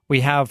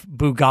 We have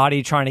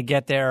Bugatti trying to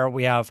get there.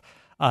 We have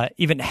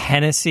even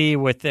Hennessy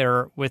with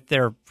their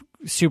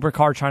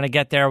supercar trying to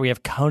get there. We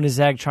have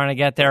Koenigsegg trying to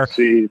get there.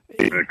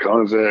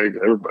 Koenigsegg,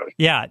 everybody.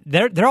 Yeah,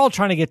 they're all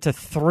trying to get to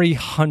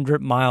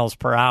 300 miles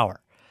per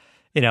hour.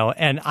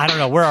 And I don't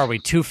know, where are we?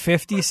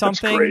 250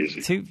 something? That's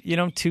crazy.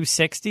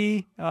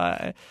 260.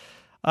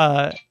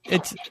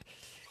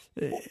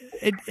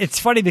 It's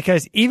funny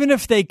because even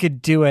if they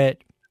could do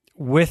it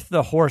with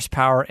the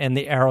horsepower and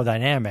the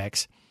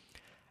aerodynamics,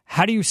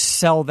 how do you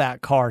sell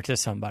that car to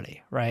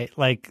somebody, right?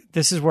 Like,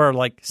 this is where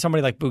like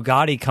somebody like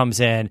Bugatti comes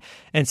in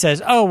and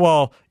says, oh,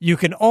 well, you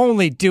can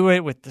only do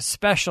it with the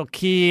special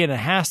key, and it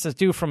has to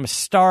do from a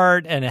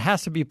start, and it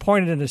has to be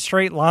pointed in a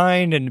straight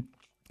line. And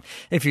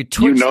if you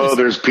twitch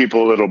there's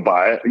people that'll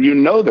buy it.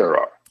 There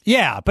are.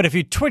 Yeah, but if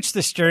you twitch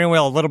the steering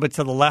wheel a little bit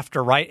to the left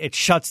or right, it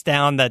shuts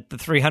down the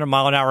 300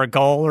 mile an hour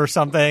goal or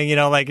something,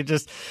 like it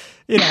just,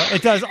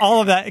 it does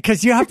all of that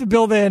because you have to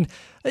build in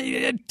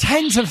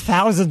tens of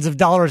thousands of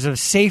dollars of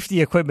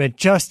safety equipment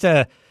just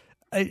to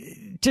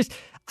attempt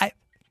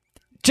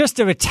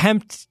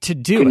to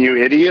do it. Can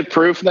you idiot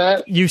proof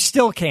that? You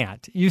still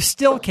can't.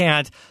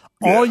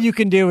 All you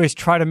can do is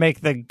try to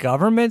make the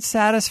government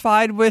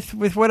satisfied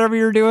with whatever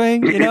you're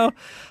doing,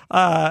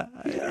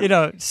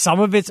 some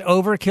of it's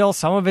overkill,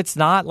 some of it's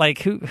not. Like,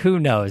 who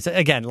knows?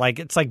 Again, like,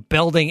 it's like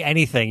building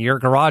anything. Your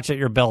garage that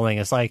you're building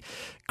is like,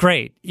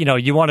 great,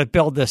 you want to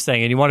build this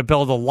thing and you want to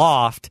build a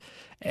loft,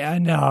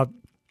 and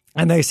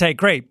they say,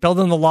 great,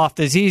 building the loft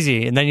is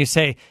easy. And then you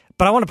say,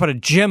 but I want to put a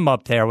gym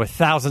up there with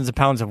thousands of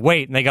pounds of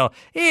weight. And they go,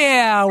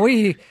 yeah,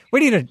 we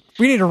need to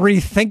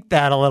rethink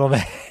that a little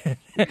bit.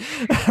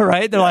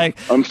 Right? They're like,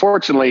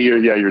 unfortunately,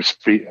 your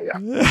speed. Yeah.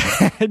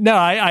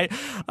 No,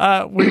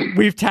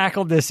 we've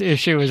tackled this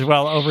issue as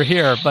well over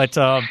here, but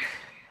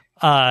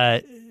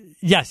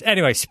yes.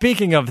 Anyway,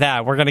 speaking of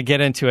that, we're going to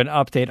get into an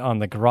update on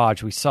the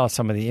garage. We saw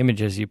some of the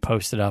images you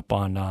posted up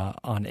on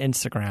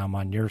Instagram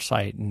on your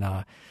site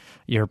and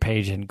your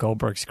page in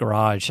Goldberg's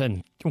Garage,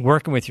 and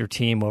working with your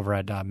team over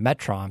at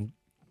Metron,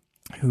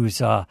 who's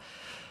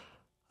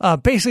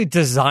basically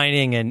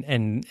designing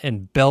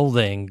and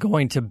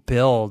going to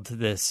build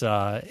this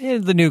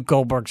the new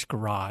Goldberg's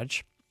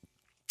Garage,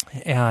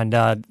 and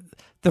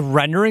the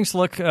renderings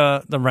are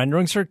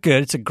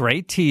good. It's a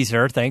great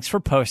teaser. Thanks for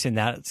posting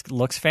that. It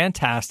looks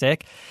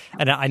fantastic.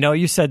 And I know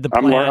you said the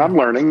plan. I'm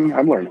learning.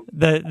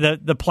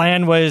 The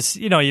plan was,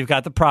 you've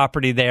got the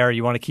property there.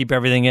 You want to keep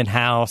everything in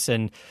house,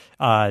 and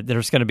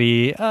there's going to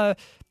be.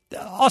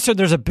 Also,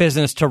 there's a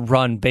business to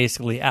run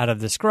basically out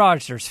of this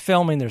garage. There's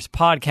filming, there's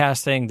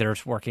podcasting,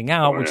 there's working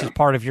out, which is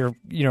part of your,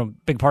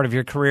 big part of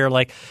your career.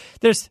 Like,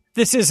 this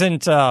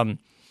isn't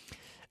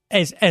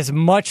as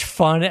much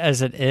fun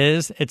as it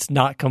is. It's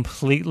not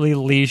completely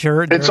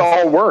leisure. It's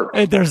all work.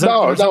 It's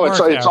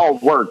all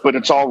work, but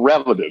it's all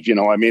relative.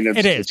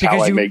 It's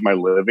how I make my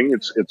living.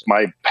 It's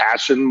my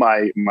passion,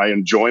 my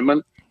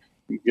enjoyment.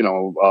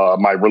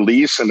 My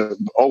release, and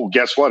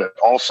guess what? It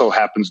also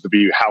happens to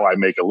be how I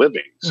make a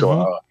living.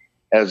 So,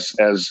 as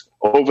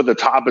over the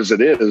top as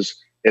it is,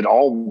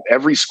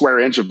 every square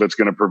inch of it's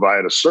going to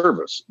provide a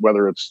service,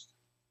 whether it's,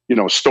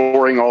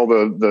 storing all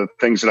the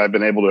things that I've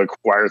been able to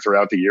acquire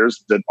throughout the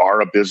years that are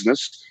a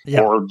business,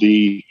 or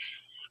the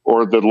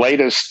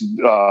latest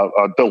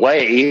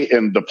delay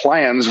in the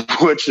plans,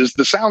 which is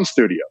the sound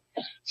studio.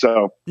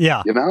 So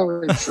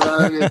it's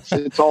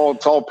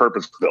all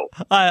purpose built.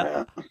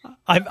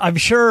 I'm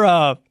sure.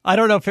 I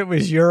don't know if it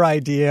was your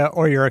idea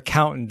or your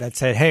accountant that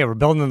said, "Hey, we're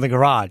building the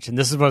garage, and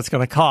this is what it's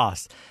going to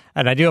cost."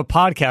 And I do a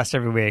podcast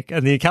every week,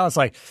 and the accountant's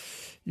like,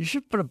 "You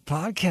should put a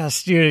podcast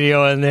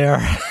studio in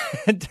there."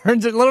 It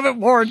turns it a little bit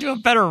more into a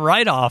better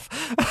write-off.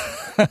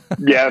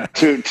 Yeah,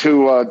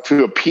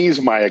 to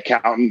appease my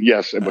accountant,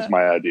 yes, it was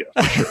my idea.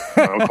 For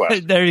sure. No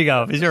question. There you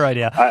go. It's your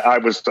idea. I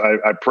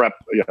prep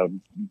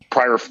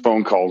prior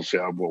phone calls.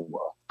 Yeah, we'll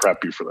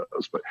prep you for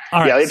those. But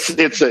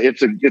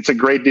it's a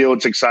great deal.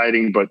 It's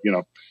exciting, but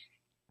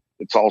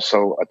it's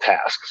also a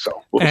task.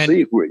 So we'll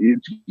see.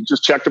 You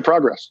just check the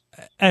progress.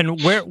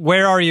 And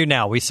where are you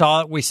now? We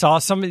saw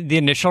some of the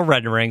initial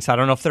renderings. I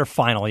don't know if they're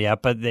final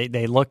yet, but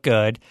they look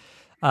good.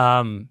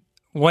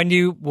 When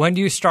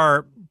do you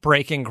start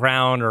breaking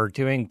ground or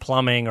doing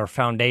plumbing or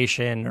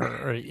foundation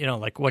or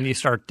when you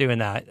start doing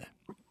that?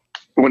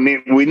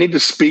 We need to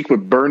speak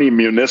with Bernie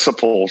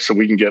Municipal so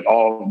we can get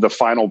all the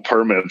final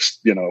permits,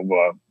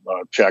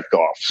 checked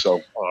off.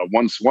 So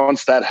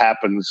once that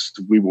happens,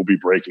 we will be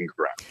breaking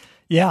ground.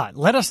 Yeah,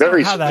 let us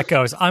know how that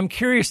goes. I'm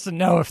curious to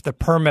know if the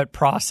permit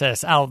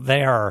process out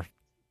there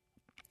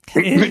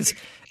is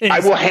I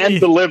will hand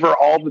deliver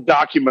all the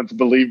documents,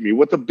 believe me,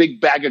 with a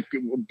big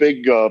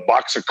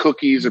box of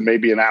cookies and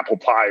maybe an apple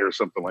pie or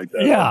something like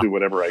that. Yeah. I'll do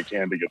whatever I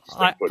can to get this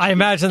thing pushed. I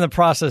imagine the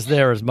process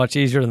there is much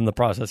easier than the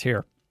process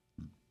here.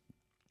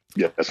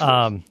 Yes.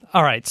 All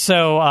right.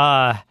 So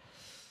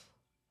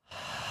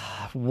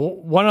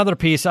one other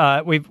piece.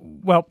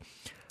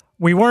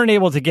 We weren't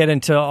able to get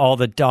into all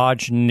the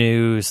Dodge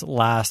news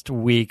last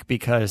week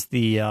because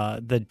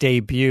the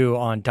debut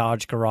on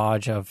Dodge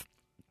Garage of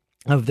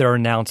their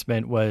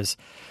announcement was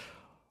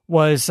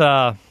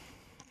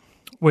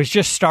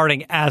just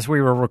starting as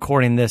we were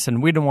recording this,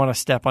 and we didn't want to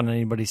step on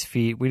anybody's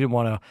feet. We didn't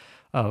want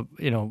to,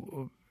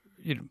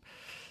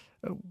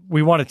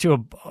 we wanted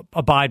to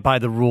abide by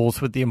the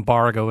rules with the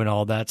embargo and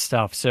all that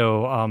stuff.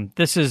 So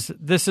this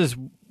is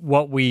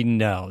what we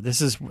know.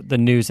 This is the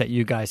news that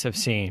you guys have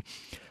seen.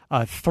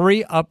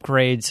 3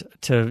 upgrades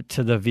to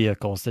the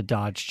vehicles: the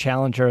Dodge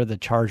Challenger, the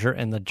Charger,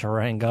 and the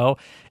Durango.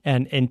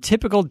 And in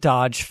typical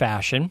Dodge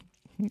fashion,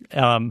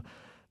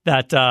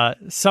 that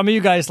some of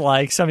you guys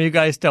like, some of you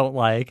guys don't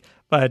like.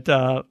 But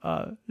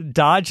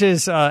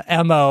Dodge's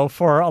MO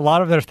for a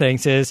lot of their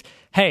things is,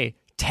 hey,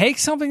 take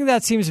something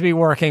that seems to be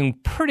working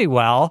pretty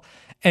well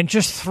and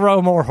just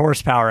throw more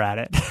horsepower at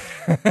it.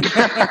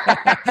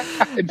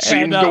 It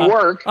seems to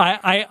work.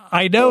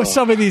 I know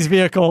some of these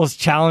vehicles,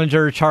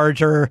 Challenger,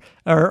 Charger,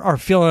 are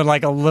feeling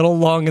like a little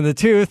long in the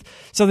tooth,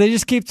 so they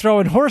just keep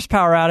throwing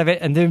horsepower out of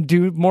it and then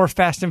do more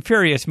Fast and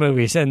Furious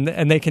movies, and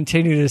they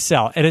continue to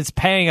sell. And it's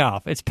paying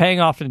off. It's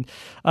paying off in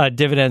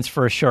dividends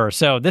for sure.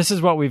 So this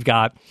is what we've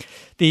got.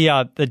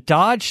 The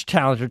Dodge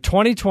Challenger,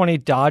 2020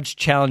 Dodge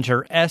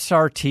Challenger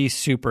SRT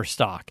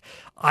Superstock.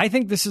 I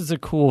think this is a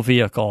cool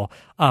vehicle,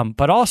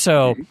 but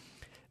also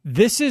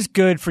this is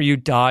good for you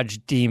Dodge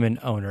Demon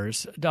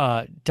owners.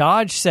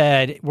 Dodge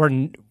said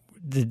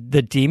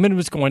the Demon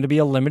was going to be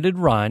a limited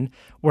run.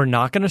 We're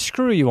not going to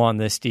screw you on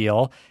this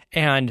deal,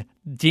 and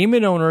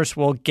Demon owners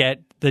will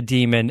get the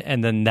Demon,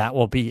 and then that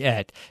will be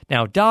it.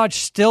 Now, Dodge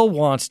still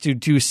wants to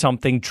do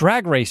something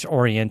drag race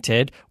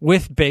oriented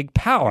with big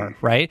power,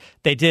 right?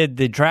 They did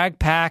the drag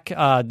pack,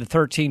 the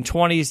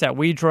 1320s that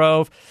we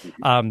drove,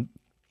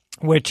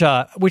 which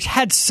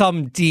had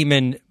some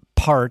Demon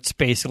parts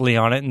basically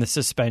on it in the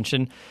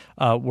suspension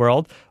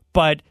world.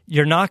 But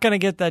you're not going to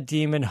get that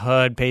Demon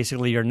hood,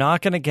 basically. You're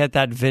not going to get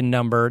that VIN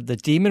number. The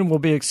Demon will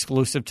be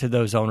exclusive to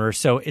those owners,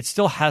 so it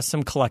still has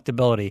some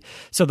collectability.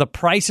 So the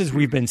prices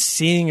we've been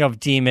seeing of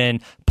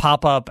Demon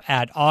pop up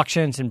at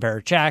auctions in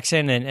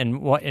Barrett-Jackson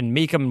and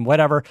Mecum and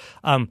whatever,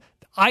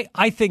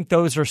 I think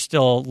those are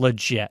still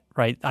legit,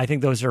 right? I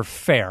think those are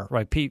fair,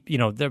 right?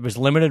 There was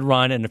limited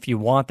run, and if you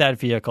want that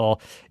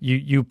vehicle,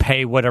 you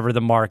pay whatever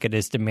the market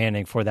is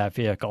demanding for that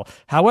vehicle.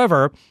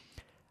 However,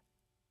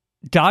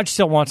 Dodge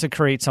still wants to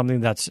create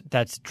something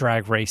that's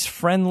drag race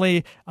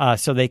friendly,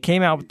 so they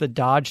came out with the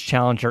Dodge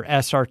Challenger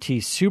SRT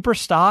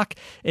Superstock.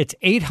 It's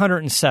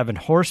 807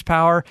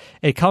 horsepower.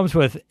 It comes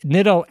with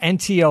Nitto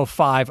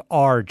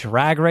NTO5R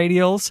drag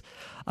radials.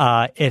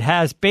 It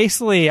has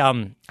basically,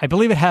 I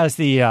believe it has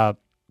the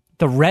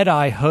red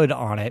eye hood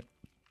on it,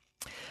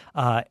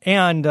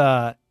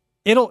 and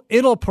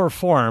it'll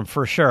perform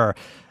for sure.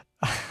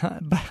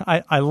 But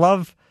I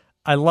love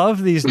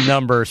these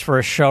numbers for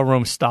a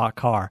showroom stock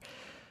car.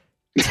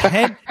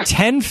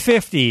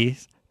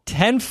 1050s,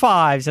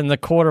 10.5s in the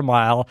quarter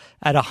mile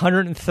at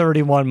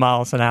 131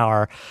 miles an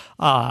hour.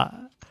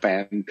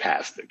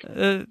 Fantastic.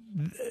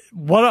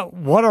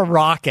 What a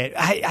rocket.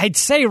 I'd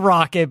say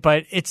rocket,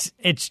 but it's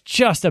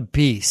just a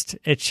beast.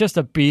 It's just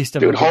a beast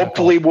of a vehicle.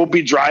 Hopefully we'll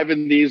be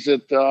driving these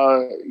at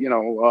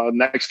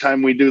next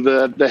time we do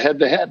the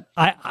head-to-head.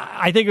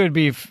 I think it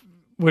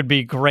would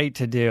be great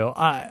to do.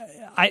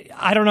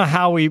 I don't know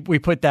how we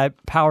put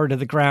that power to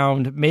the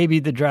ground. Maybe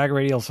the drag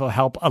radials will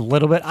help a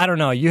little bit. I don't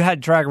know. You had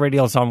drag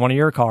radials on one of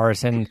your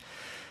cars, and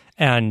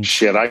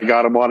shit, I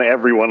got them on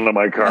every one of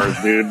my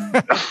cars, dude.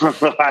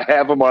 I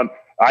have them on.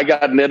 I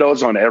got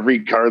Nittos on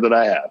every car that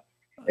I have,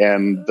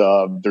 and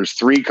there's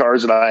 3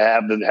 cars that I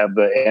have that have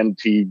the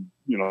NT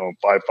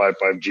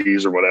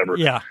 555Gs or whatever.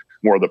 Yeah,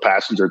 more of the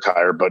passenger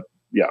tire, but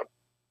yeah.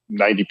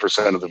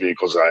 90% of the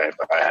vehicles I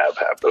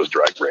have those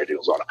drag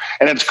radials on them.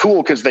 And it's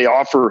cool because they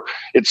offer,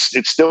 it's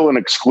still an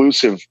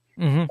exclusive.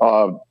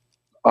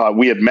 Mm-hmm.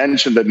 We had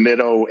mentioned that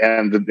Nitto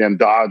and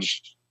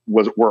Dodge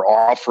were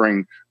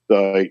offering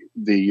the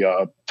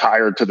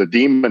tire to the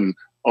Demon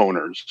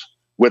owners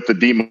with the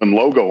Demon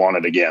logo on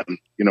it again,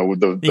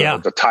 with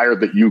the tire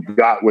that you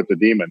got with the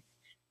Demon.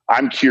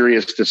 I'm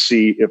curious to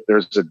see if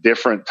there's a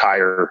different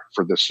tire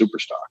for this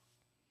Superstock.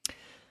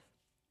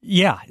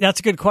 Yeah,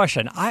 that's a good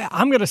question.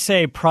 I'm going to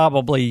say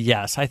probably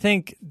yes. I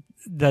think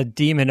the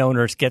Demon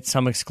owners get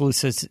some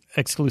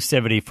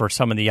exclusivity for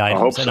some of the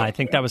items, and I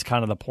think that was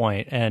kind of the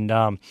point.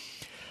 And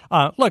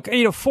Look,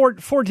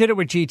 Ford did it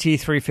with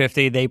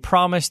GT350. They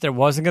promised there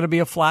wasn't going to be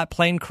a flat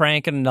plane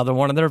crank in another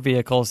one of their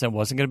vehicles. It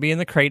wasn't going to be in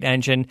the crate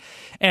engine,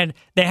 and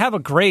they have the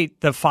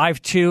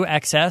 5.2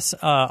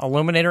 XS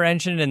Illuminator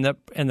engine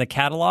in the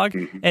catalog.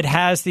 It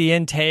has the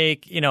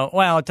intake. It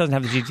doesn't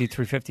have the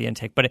GT350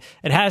 intake, but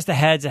it has the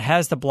heads. It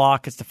has the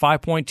block. It's the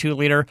 5.2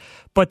 liter,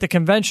 but the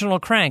conventional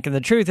crank. And the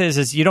truth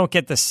is you don't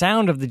get the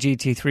sound of the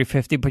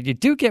GT350, but you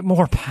do get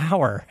more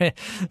power.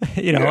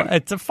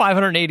 It's a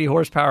 580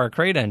 horsepower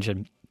crate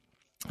engine.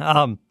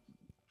 All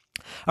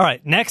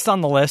right, next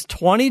on the list,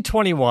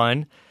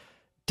 2021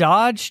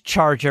 Dodge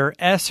Charger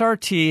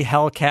SRT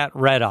Hellcat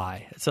Red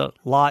Eye. It's a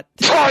lot.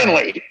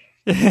 Finally!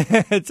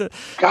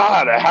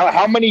 God,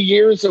 how many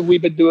years have we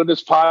been doing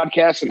this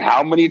podcast, and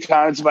how many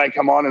times have I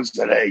come on and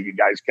said, hey, you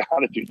guys got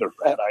to do the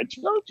Red Eye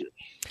Charger?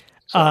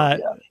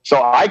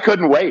 So I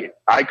couldn't wait.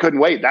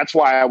 That's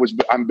why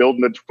I'm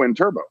building a twin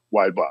turbo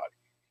wide body,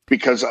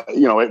 because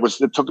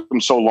it took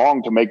them so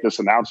long to make this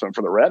announcement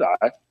for the Red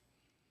Eye.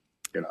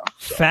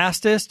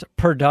 Fastest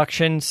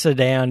production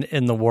sedan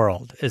in the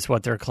world is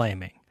what they're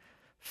claiming.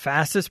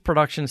 Fastest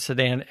production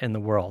sedan in the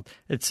world.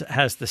 It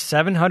has the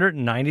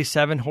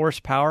 797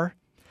 horsepower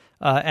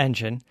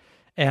engine,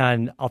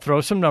 and I'll throw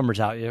some numbers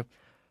at you.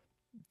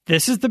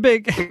 This is the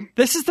big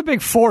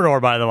 4-door,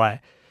 by the way.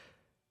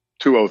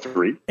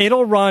 203.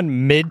 It'll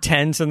run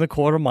mid-10s in the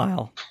quarter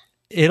mile.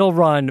 It'll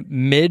run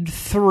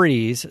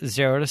mid-3s,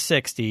 0 to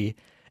 60,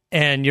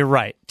 and you're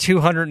right,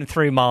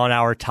 203 mile an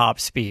hour top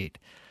speed.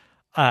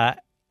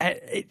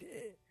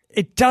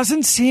 It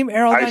doesn't seem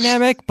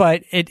aerodynamic,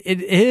 but it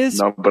is.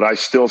 No, but I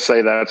still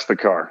say that's the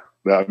car.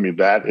 I mean,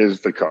 that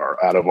is the car.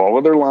 Out of all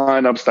of their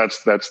lineups,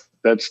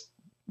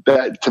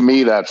 that to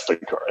me, that's the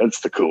car. It's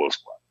the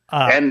coolest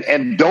one.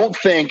 And don't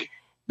think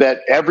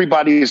that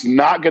everybody is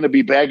not going to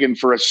be begging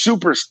for a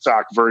super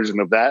stock version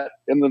of that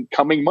in the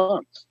coming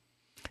months.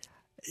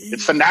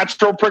 It's the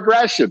natural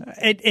progression.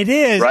 It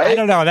is. Right? I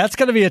don't know. That's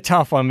going to be a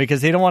tough one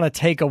because they don't want to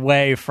take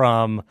away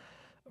from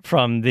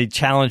the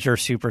Challenger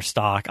super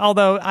stock.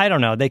 Although, I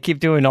don't know, they keep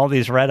doing all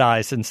these red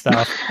eyes and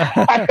stuff.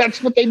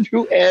 That's what they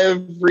do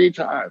every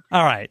time.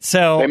 All right,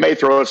 so they may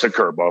throw us a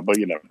curveball, but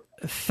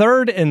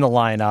third in the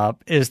lineup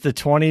is the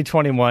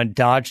 2021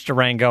 Dodge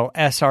Durango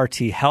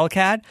SRT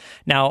Hellcat.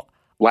 Now,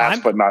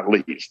 last but not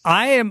least,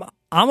 I'm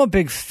a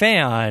big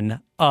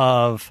fan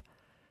of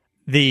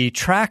the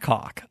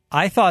Trackhawk.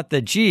 I thought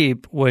the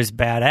Jeep was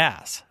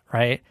badass,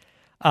 right?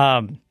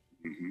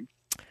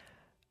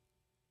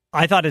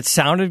 I thought it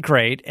sounded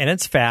great and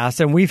it's fast.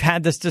 And we've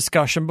had this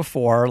discussion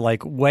before,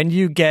 like when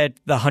you get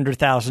the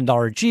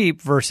 $100,000 Jeep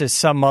versus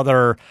some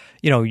other,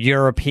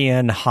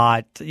 European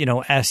hot,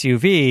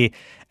 SUV,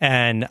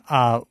 and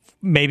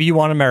maybe you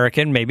want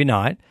American, maybe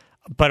not.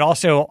 But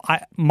also,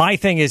 my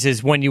thing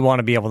is when you want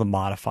to be able to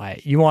modify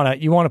it. You want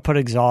to put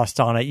exhaust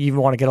on it. You even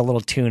want to get a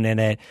little tune in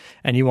it,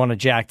 and you want to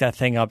jack that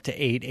thing up to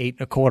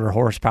 8.25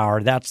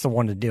 horsepower. That's the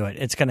one to do it.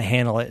 It's going to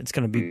handle it. It's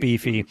going to be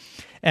beefy,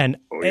 and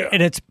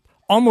it's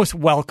almost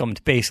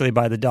welcomed basically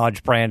by the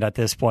Dodge brand at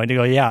this point to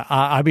go,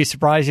 I'd be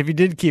surprised if you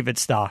did keep it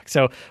stock.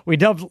 So we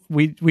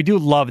do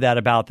love that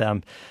about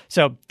them.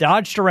 So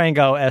Dodge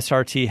Durango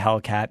SRT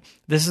Hellcat,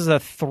 this is a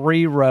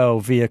 3-row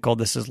vehicle.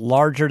 This is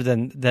larger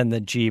than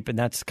the Jeep, and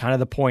that's kind of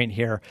the point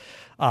here.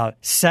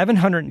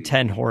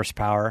 710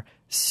 horsepower,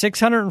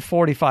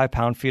 645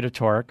 pound-feet of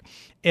torque.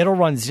 It'll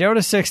run 0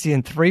 to 60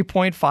 in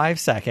 3.5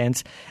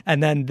 seconds.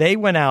 And then they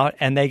went out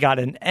and they got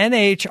an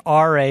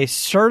NHRA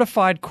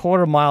certified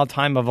quarter-mile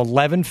time of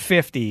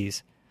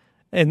 11:50s.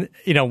 And,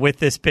 with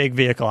this big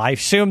vehicle. I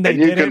assume they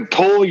did it. And you can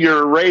pull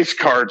your race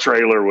car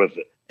trailer with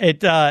it. It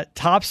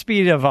top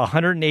speed of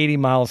 180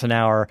 miles an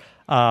hour.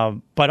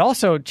 But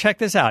also, check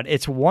this out.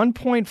 It's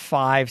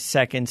 1.5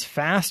 seconds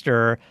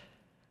faster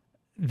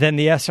than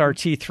the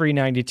SRT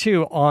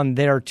 392 on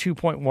their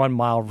 2.1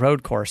 mile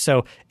road course.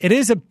 So it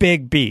is a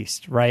big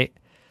beast, right?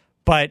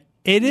 But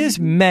it is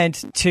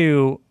meant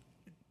to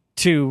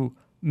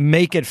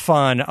make it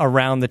fun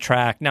around the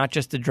track, not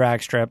just a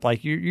drag strip.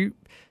 Like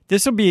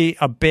this will be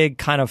a big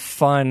kind of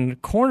fun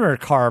corner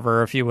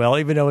carver, if you will,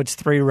 even though it's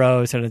 3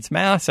 rows and it's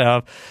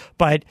massive.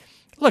 But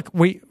look,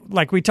 we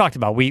talked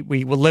about, we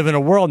live in a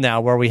world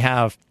now where we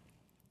have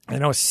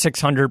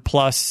 600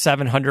 plus,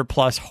 700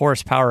 plus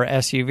horsepower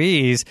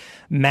SUVs,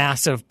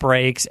 massive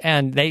brakes,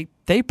 and they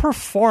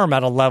perform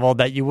at a level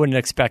that you wouldn't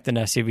expect an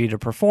SUV to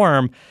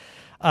perform.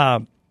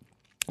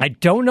 I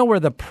don't know where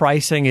the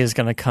pricing is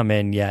going to come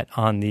in yet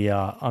on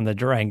the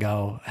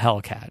Durango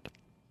Hellcat,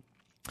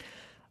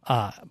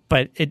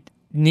 but it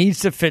needs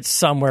to fit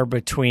somewhere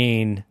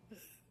between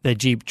the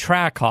Jeep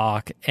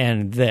Trackhawk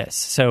and this.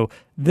 So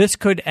this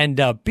could end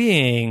up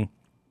being,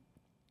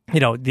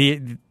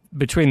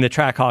 between the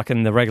Trackhawk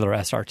and the regular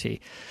SRT.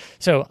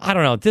 So I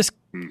don't know. This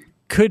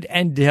could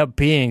end up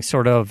being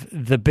sort of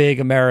the big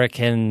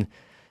American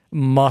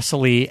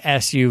muscly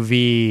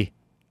SUV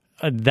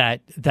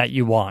that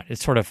you want. It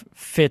sort of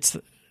fits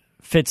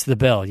the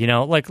bill.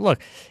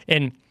 Look,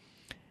 and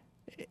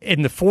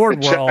in the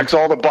Ford world, checks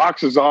all the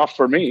boxes off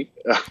for me.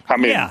 I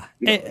mean, yeah,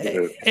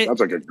 it sounds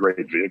like a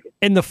great vehicle.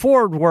 In the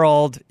Ford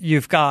world,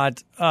 you've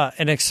got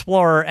an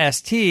Explorer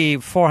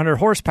ST, 400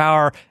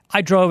 horsepower.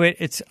 I drove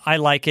it. I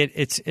like it.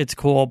 It's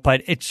cool,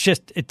 but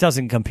it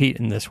doesn't compete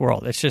in this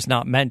world. It's just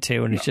not meant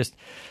to, and it's just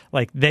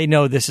like they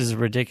know this is a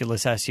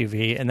ridiculous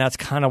SUV, and that's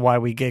kind of why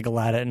we giggle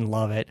at it and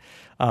love it.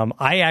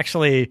 I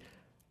actually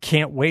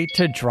can't wait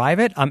to drive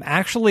it. I'm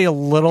actually a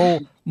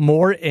little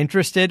more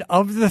interested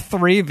of the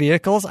three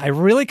vehicles. I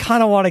really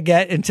kind of want to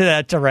get into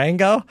that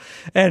Durango,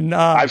 and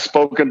I've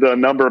spoken to a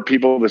number of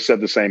people that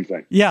said the same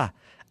thing. Yeah.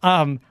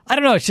 I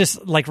don't know. It's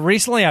just like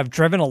recently I've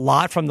driven a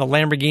lot from the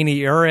Lamborghini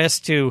Urus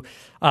to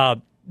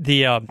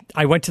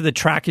I went to the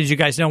track, as you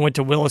guys know, went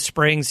to Willow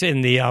Springs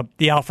in the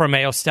Alfa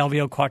Romeo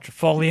Stelvio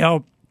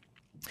Quattrofoglio.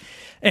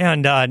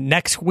 And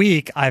next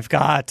week I've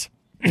got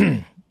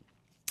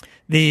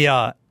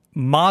the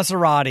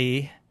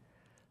Maserati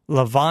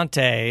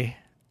Levante.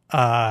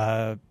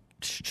 I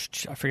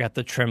forgot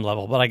the trim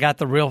level, but I got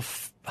the real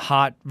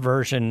hot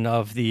version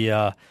of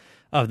the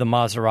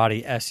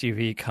Maserati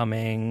SUV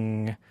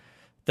coming.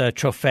 The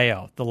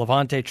Trofeo, the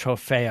Levante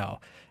Trofeo.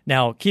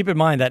 Now, keep in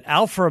mind that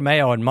Alfa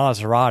Romeo and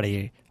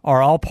Maserati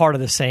are all part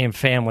of the same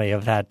family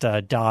of that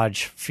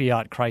Dodge,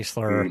 Fiat,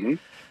 Chrysler,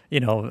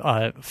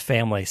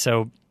 family.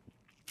 So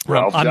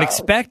I'm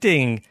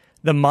expecting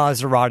the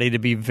Maserati to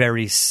be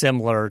very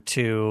similar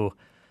to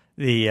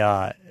the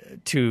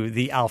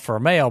Alfa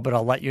Romeo, but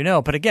I'll let you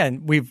know. But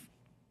again,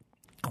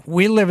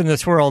 we live in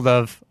this world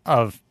of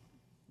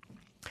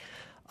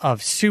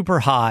super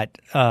hot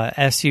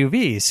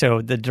SUVs.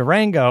 So the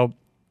Durango.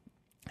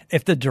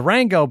 If the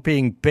Durango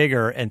being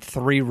bigger and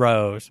 3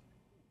 rows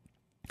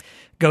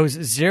goes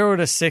 0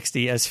 to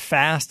 60 as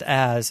fast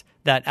as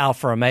that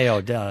Alfa Romeo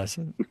does,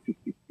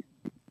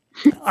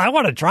 I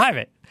want to drive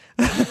it.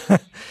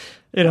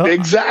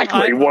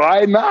 Exactly.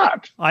 Why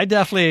not? I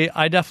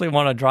definitely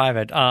want to drive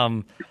it.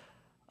 On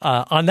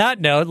that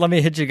note, let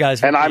me hit you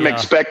guys. And I'm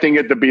expecting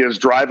it to be as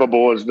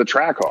drivable as the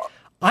Trackhawk.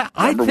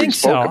 I think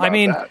so. I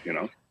mean,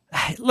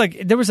 that, look,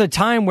 there was a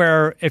time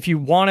where if you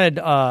wanted,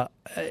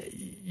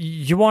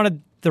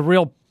 the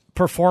real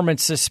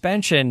performance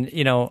suspension,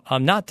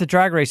 not the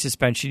drag race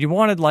suspension. You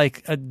wanted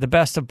like the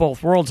best of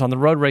both worlds on the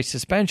road race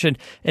suspension.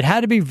 It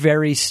had to be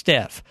very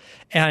stiff.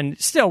 And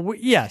still,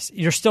 yes,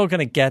 you're still going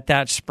to get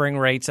that spring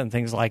rates and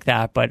things like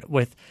that. But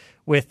with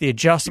the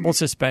adjustable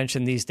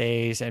suspension these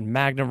days and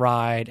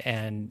MagneRide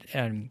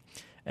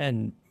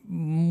and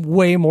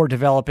way more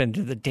developed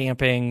into the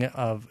damping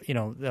of,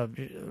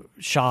 the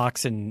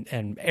shocks and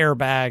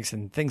airbags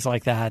and things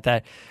like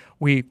that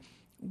we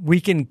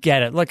can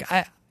get it. Look,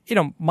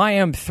 my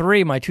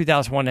M3, my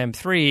 2001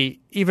 M3,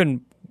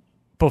 even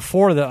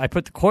before I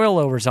put the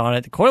coilovers on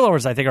it, the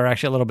coilovers I think are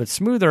actually a little bit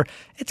smoother.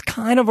 It's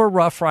kind of a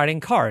rough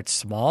riding car. It's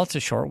small. It's a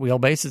short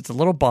wheelbase. It's a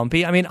little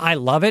bumpy. I mean, I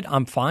love it.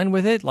 I'm fine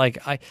with it. Like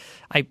I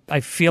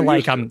feel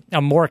like I'm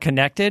more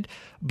connected,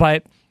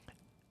 but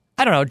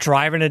I don't know,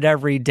 driving it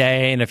every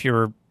day. And if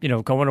you're,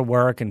 going to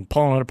work and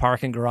pulling into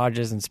parking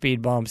garages and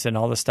speed bumps and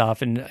all this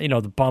stuff and,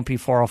 the bumpy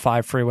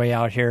 405 freeway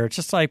out here, it's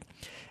just like,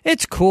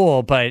 it's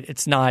cool, but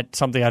it's not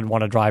something I'd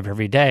want to drive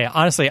every day.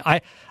 Honestly,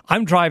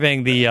 I'm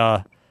driving the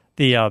Volvo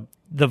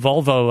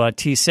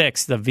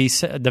T6,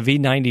 the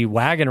V90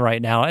 wagon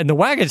right now, and the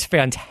wagon's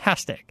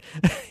fantastic.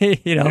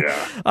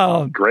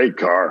 Great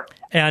car,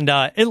 and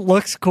it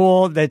looks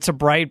cool. It's a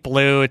bright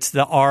blue. It's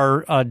the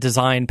R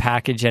design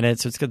package in it,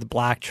 so it's got the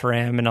black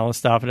trim and all this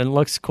stuff, and it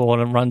looks cool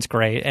and it runs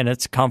great and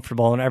it's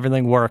comfortable and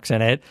everything works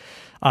in it.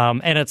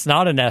 And it's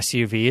not an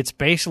SUV. It's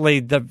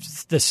basically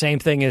the same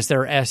thing as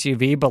their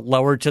SUV, but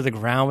lowered to the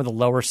ground with a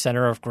lower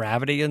center of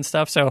gravity and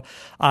stuff. So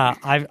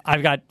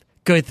I've got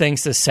good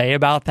things to say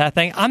about that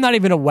thing. I'm not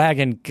even a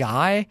wagon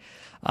guy,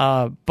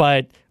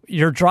 but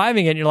you're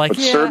driving it and you're like,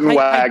 certain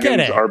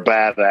wagons are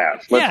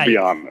badass. Let's be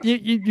honest.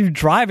 You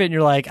drive it and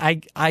you're like,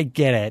 I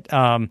get it.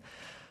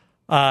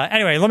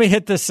 Anyway, let me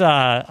hit this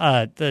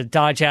the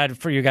Dodge ad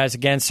for you guys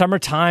again.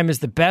 Summertime is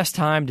the best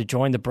time to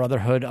join the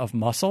Brotherhood of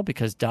Muscle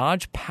because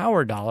Dodge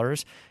Power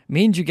Dollars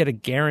means you get a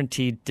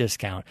guaranteed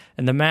discount.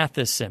 And the math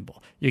is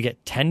simple. You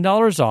get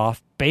 $10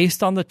 off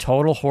based on the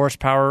total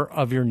horsepower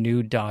of your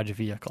new Dodge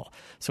vehicle.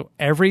 So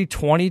every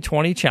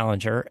 2020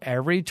 Challenger,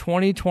 every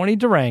 2020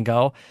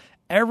 Durango,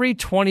 every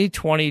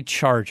 2020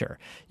 Charger,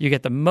 you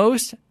get the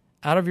most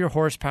out of your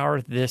horsepower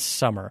this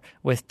summer.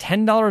 With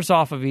 $10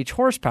 off of each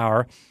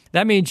horsepower,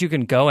 that means you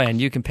can go in,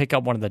 you can pick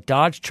up one of the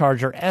Dodge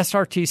Charger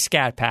SRT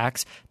Scat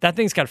Packs. That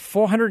thing's got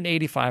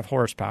 485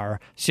 horsepower,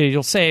 so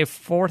you'll save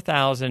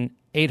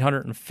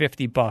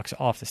 $4,850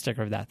 off the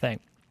sticker of that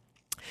thing.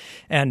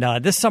 And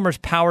this summer's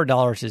Power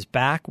Dollars is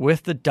back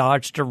with the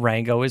Dodge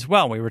Durango as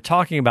well. We were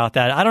talking about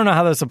that. I don't know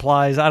how this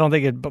applies. I don't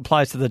think it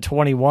applies to the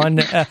 21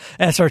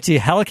 SRT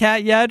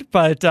Hellcat yet.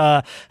 But,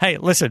 hey,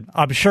 listen,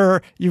 I'm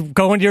sure you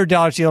go into your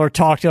Dodge dealer,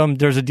 talk to them.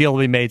 There's a deal to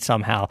be made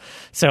somehow.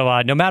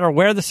 So no matter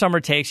where the summer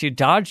takes you,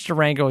 Dodge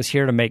Durango is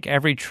here to make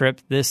every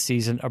trip this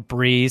season a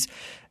breeze.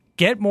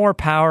 Get more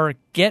power,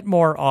 get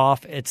more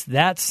off. It's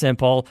that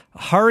simple.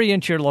 Hurry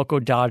into your local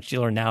Dodge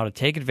dealer now to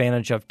take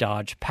advantage of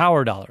Dodge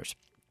Power Dollars.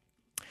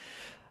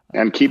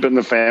 And keep it in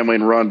the family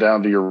and run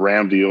down to your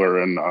Ram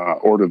dealer and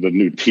order the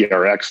new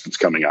TRX that's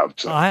coming out.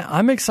 So.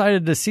 I'm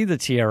excited to see the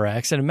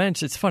TRX. And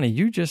it's funny,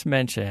 you just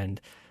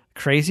mentioned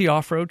crazy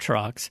off-road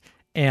trucks.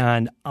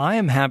 And I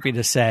am happy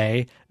to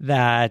say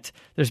that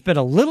there's been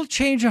a little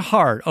change of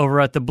heart over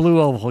at the Blue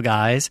Oval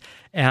guys.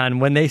 And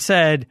when they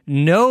said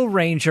no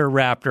Ranger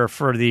Raptor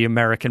for the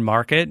American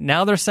market,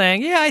 now they're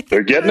saying, yeah, I think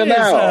they're getting it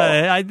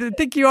now. I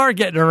think you are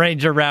getting a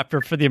Ranger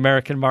Raptor for the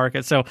American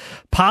market. So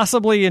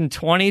possibly in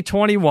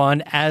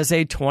 2021, as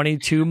a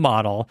 22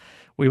 model,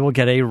 we will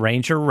get a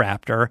Ranger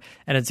Raptor.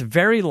 And it's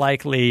very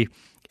likely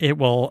it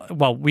will.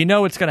 Well, we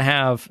know it's going to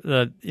have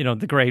the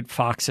great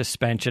Fox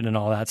suspension and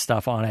all that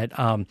stuff on it.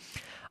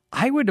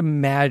 I would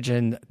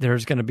imagine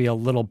there's going to be a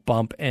little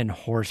bump in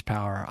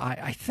horsepower.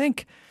 I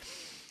think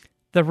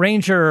the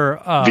Ranger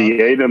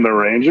V8 in the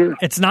Ranger.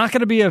 It's not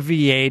going to be a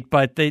V8,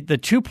 but the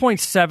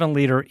 2.7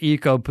 liter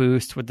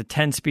EcoBoost with the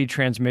 10-speed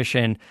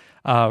transmission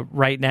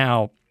right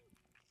now.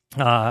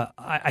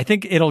 I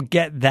think it'll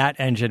get that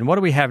engine. What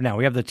do we have now?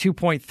 We have the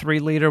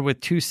 2.3 liter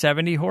with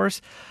 270 horse.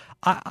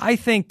 I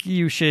think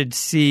you should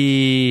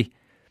see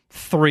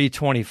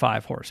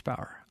 325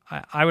 horsepower.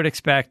 I would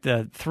expect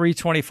the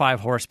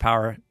 325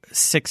 horsepower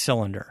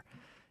 6-cylinder,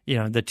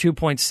 the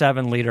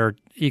 2.7 liter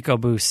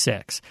EcoBoost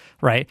 6,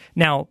 right?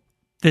 Now,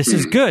 this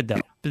is good, though.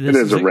 It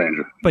is a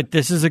Ranger. But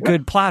this is a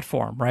good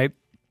platform, right?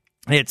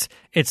 It's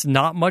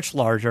not much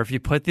larger. If you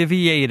put the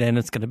V8 in,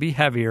 it's going to be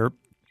heavier.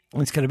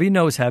 It's going to be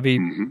nose heavy.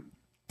 Mm-hmm.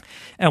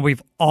 And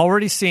we've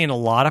already seen a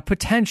lot of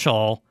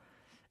potential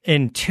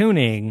in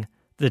tuning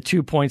the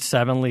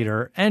 2.7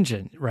 liter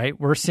engine, right?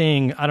 We're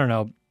seeing,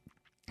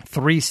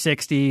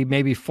 360,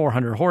 maybe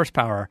 400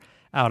 horsepower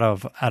out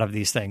of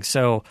these things.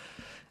 So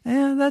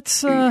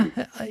that's,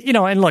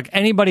 and look,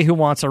 anybody who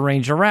wants a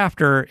Ranger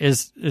Raptor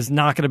is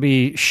not going to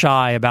be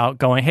shy about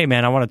going, hey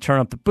man, I want to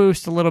turn up the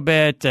boost a little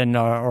bit and,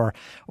 or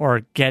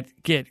get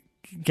a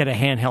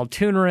handheld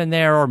tuner in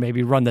there, or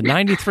maybe run the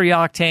 93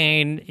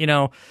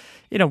 octane,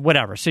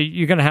 whatever. So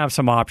you're going to have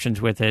some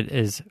options with it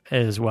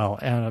as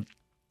well.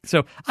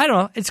 So I don't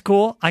know. It's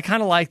cool. I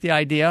kind of like the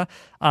idea.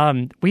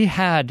 I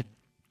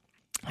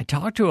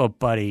talked to a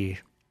buddy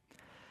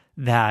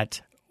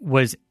that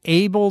was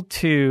able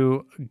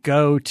to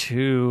go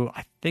to,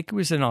 I think it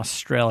was in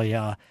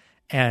Australia,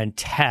 and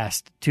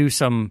do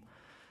some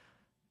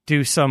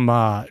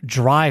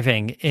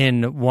driving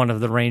in one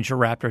of the Ranger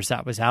Raptors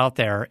that was out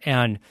there.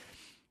 And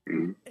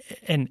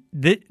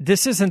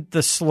this isn't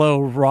the slow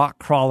rock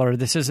crawler.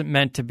 This isn't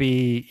meant to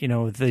be,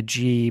 the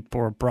Jeep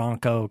or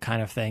Bronco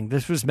kind of thing.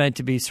 This was meant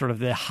to be sort of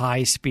the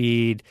high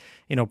speed,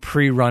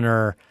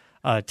 pre-runner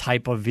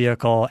type of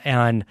vehicle.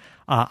 And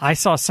I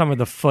saw some of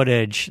the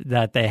footage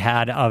that they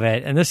had of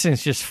it, and this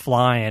thing's just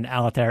flying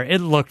out there. It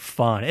looked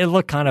fun. It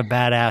looked kind of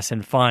badass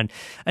and fun.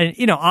 And,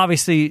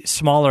 obviously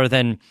smaller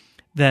than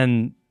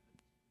the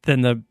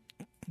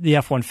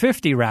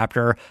F-150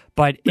 Raptor,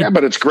 but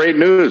but it's great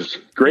news.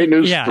 Great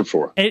news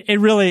before. It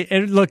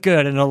looked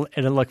good and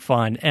it looked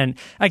fun. And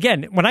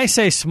again, when I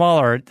say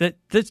smaller,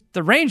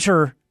 the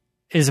Ranger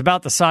is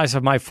about the size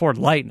of my Ford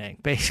Lightning,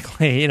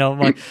 basically.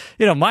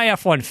 My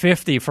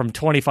F-150 from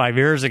 25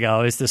 years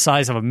ago is the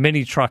size of a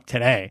mini truck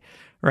today,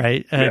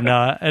 right? And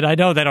and I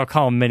know they don't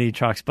call them mini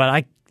trucks, but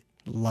I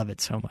love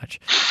it so much.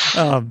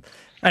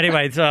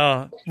 Anyway,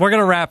 so we're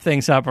going to wrap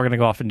things up. We're going to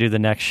go off and do the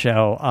next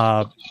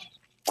show.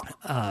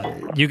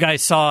 You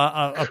guys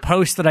saw a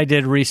post that I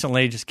did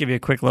recently. Just give you a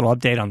quick little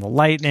update on the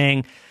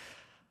Lightning.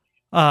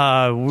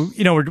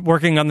 We're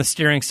working on the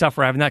steering stuff.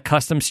 We're having that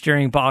custom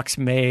steering box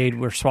made.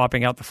 We're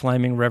swapping out the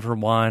Flaming River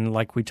one,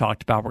 like we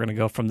talked about. We're going to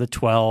go from the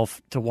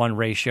 12-to-1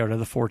 ratio to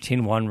the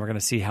 14-1. We're going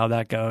to see how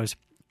that goes.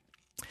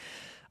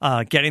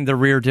 Getting the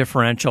rear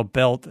differential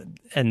built,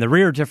 and the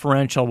rear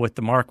differential with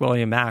the Mark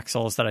William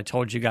axles that I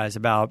told you guys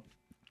about.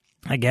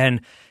 Again,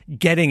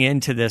 getting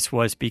into this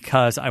was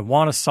because I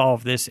want to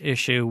solve this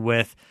issue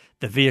with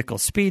the vehicle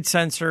speed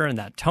sensor and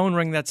that tone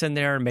ring that's in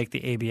there, and make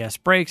the ABS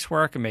brakes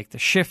work, and make the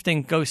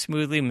shifting go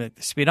smoothly, and make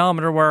the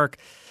speedometer work.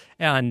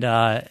 And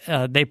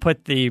they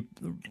put the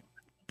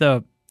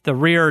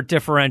rear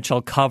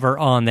differential cover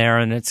on there,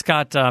 and it's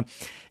got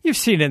you've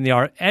seen it in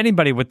the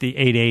anybody with the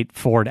 8.8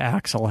 Ford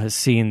axle has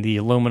seen the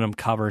aluminum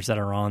covers that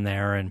are on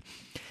there, and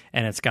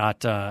it's got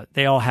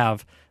they all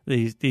have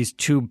these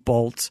two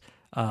bolts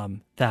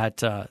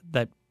that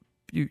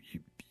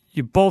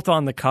you bolt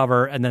on the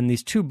cover, and then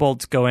these two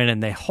bolts go in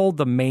and they hold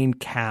the main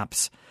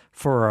caps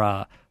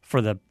for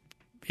the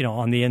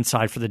on the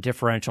inside for the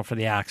differential for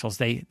the axles.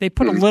 They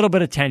put a little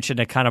bit of tension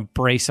to kind of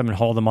brace them and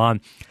hold them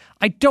on.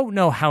 I don't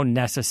know how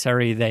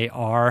necessary they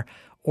are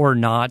or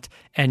not,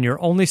 and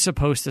you're only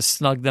supposed to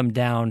snug them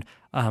down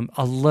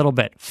a little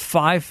bit.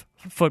 5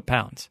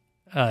 foot-pounds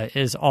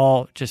is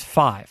all. Just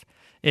 5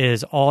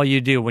 is all you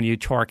do when you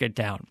torque it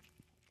down,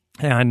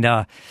 and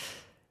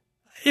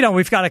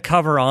we've got a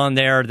cover on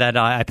there that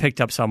I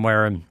picked up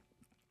somewhere, and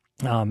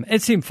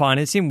It seemed fun.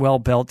 It seemed well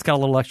built. It's got a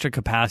little extra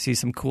capacity,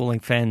 some cooling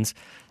fins,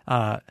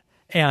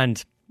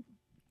 and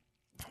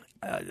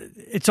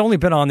it's only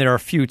been on there a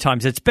few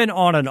times. It's been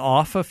on and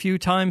off a few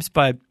times,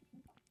 but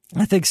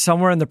I think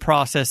somewhere in the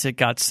process it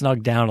got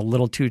snugged down a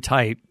little too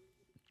tight,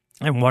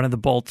 and one of the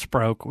bolts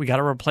broke. We got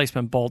a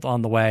replacement bolt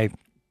on the way.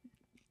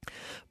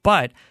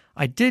 But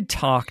I did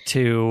talk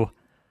to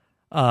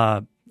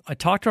our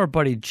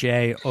buddy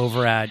Jay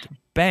over at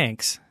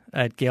Banks,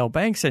 at Gale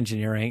Banks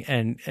Engineering,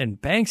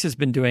 and Banks has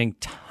been doing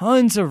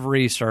tons of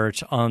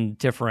research on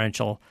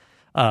differential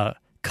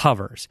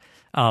covers,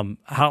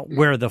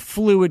 where the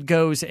fluid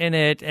goes in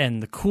it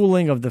and the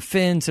cooling of the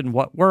fins and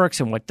what works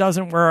and what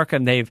doesn't work.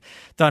 And they've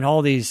done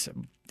all these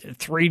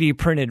 3D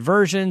printed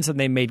versions, and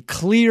they made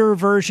clear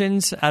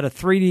versions out of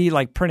 3D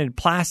like printed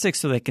plastic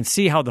so they can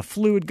see how the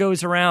fluid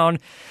goes around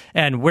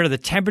and where the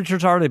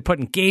temperatures are. They put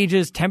in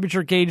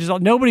temperature gauges.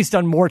 Nobody's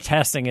done more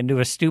testing into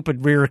a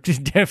stupid rear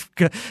diff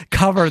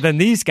cover than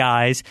these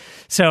guys.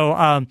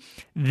 So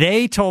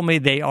they told me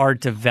they are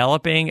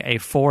developing a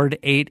Ford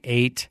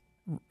 88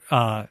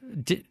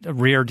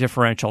 rear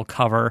differential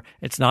cover.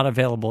 It's not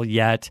available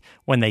yet.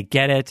 When they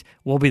get it,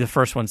 we'll be the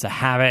first ones to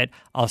have it.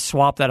 I'll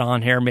swap that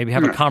on here, maybe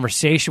have a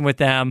conversation with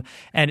them.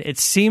 And it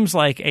seems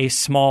like a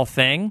small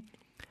thing.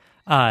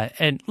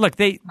 And look,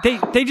 they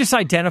just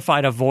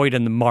identified a void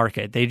in the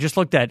market. They just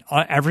looked at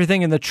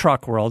everything in the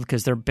truck world,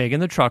 because they're big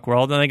in the truck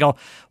world, and they go,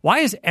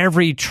 why is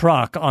every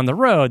truck on the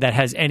road that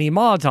has any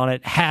mods on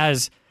it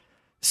has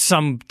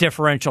some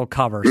differential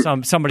cover,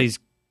 somebody's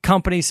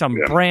company, some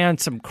brand,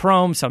 some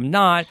chrome, some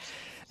not.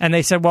 And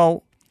they said,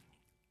 well,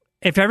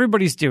 if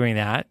everybody's doing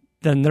that,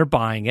 then they're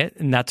buying it,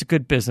 and that's a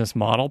good business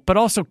model. But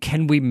also,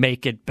 can we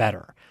make it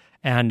better?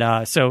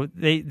 And so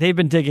they've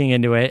been digging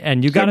into it,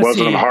 and you got to see.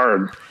 It wasn't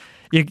hard.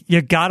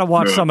 You got to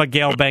watch some of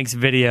Gale Banks'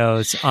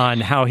 videos on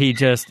how he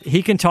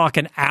can talk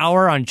an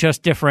hour on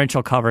just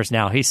differential covers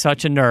now. He's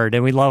such a nerd,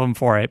 and we love him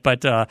for it.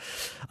 But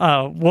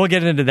we'll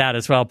get into that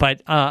as well.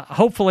 But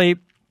hopefully,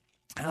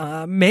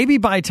 maybe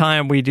by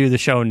time we do the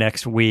show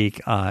next week,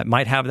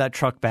 might have that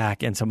truck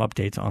back and some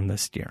updates on the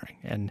steering.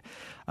 And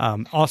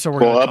also,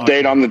 we'll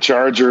update on the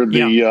Charger.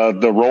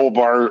 The roll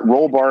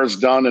bar is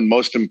done, and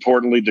most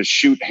importantly, the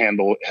chute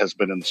handle has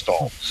been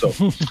installed. So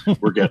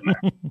we're getting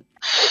there.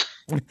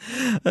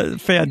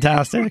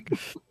 Fantastic.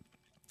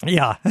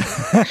 Yeah.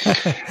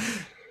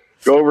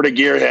 Go over to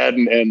Gearhead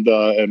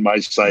and my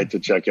site to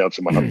check out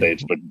some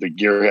updates. But the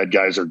Gearhead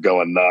guys are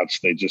going nuts.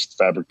 They just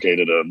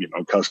fabricated a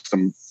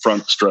custom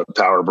front strut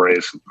power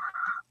brace.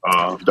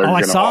 They're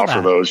going to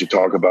offer those. You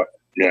talk about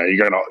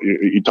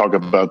you talk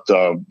about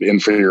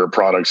inferior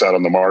products out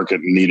on the market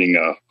and needing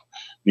a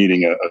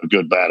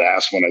good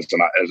badass one as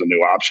a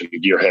new option.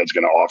 Gearhead's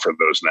going to offer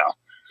those now.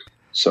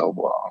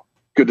 So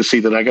good to see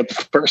that I got the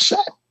first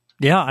set.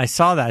 Yeah, I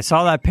saw that. I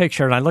saw that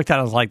picture, and I looked at it.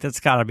 I was like, that's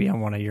got to be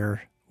on one of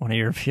your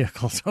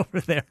vehicles over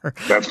there.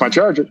 That's my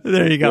Charger.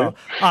 There you go.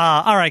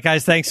 Yeah. All right,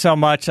 guys. Thanks so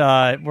much.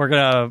 We're going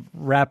to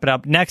wrap it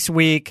up next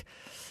week.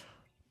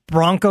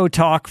 Bronco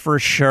talk for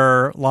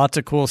sure. Lots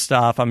of cool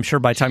stuff. I'm sure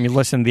by the time you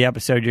listen to the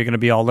episode, you're going to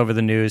be all over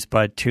the news,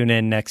 but tune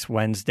in next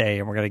Wednesday,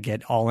 and we're going to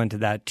get all into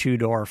that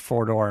 2-door,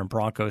 4-door, and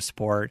Bronco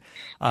Sport.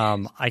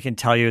 I can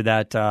tell you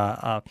that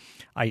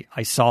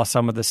I saw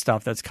some of the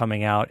stuff that's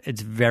coming out.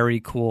 It's very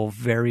cool,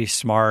 very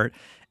smart,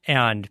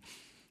 and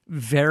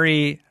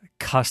very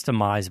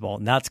customizable.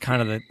 And that's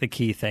kind of the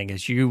key thing,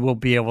 is you will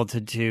be able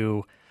to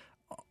do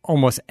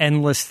almost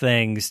endless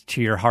things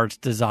to your heart's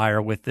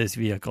desire with this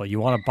vehicle. You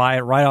want to buy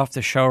it right off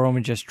the showroom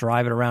and just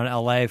drive it around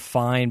LA,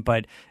 fine.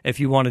 But if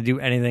you want to do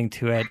anything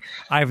to it,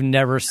 I've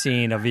never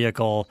seen a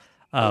vehicle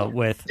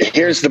with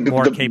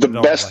more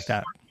capability like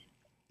that.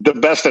 The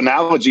best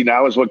analogy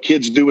now is what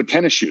kids do with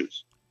tennis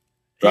shoes.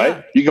 Right?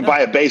 Yeah. You can buy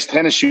a base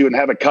tennis shoe and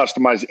have it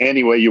customized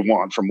any way you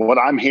want. From what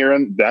I'm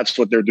hearing, that's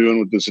what they're doing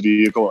with this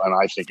vehicle, and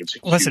I think it's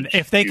Listen,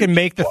 if they could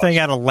make the thing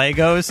out of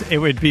Legos, it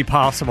would be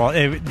possible.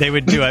 They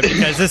would do it,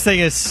 because this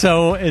thing is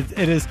so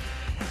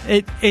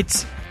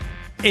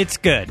it's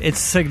good. It's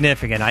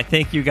significant. I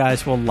think you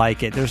guys will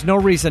like it. There's no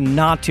reason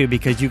not to,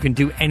 because you can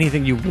do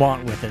anything you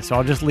want with it. So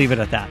I'll just leave it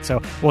at that.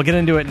 So we'll get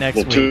into it next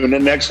week. We'll tune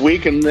in next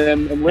week and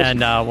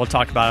listen. And we'll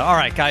talk about it. All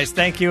right, guys.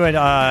 Thank you. And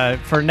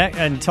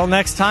until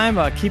next time,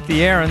 keep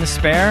the air and the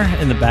spare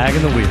in the bag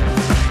and the wheel.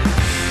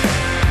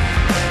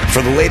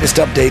 For the latest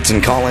updates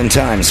and call-in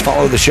times,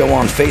 follow the show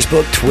on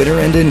Facebook, Twitter,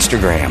 and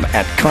Instagram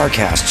at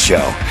CarCast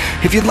Show.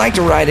 If you'd like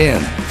to write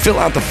in, fill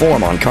out the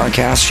form on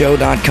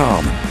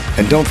CarCastShow.com.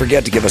 And don't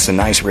forget to give us a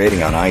nice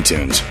rating on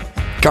iTunes.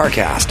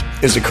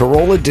 CarCast is a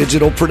Corolla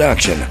Digital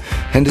production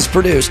and is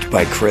produced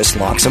by Chris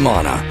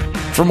Loxamana.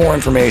 For more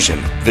information,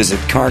 visit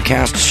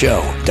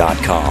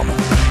CarCastShow.com.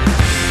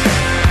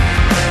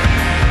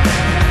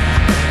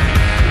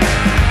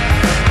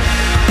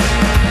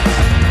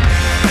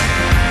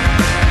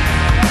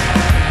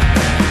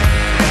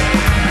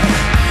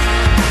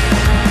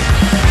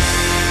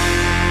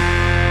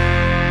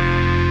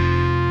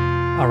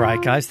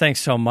 right, guys. Thanks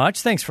so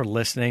much. Thanks for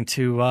listening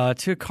to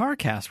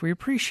CarCast. We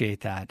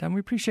appreciate that. And we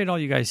appreciate all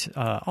you guys,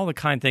 all the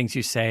kind things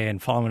you say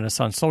and following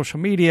us on social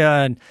media.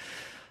 And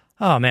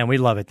oh, man, we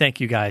love it. Thank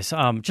you, guys.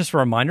 Just a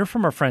reminder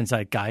from our friends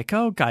at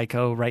Geico.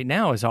 Geico right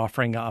now is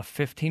offering a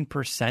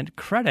 15%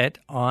 credit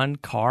on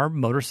car,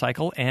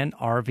 motorcycle, and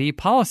RV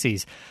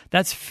policies.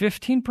 That's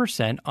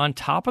 15% on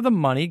top of the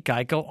money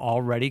Geico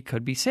already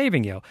could be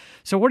saving you.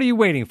 So what are you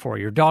waiting for?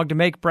 Your dog to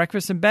make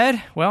breakfast in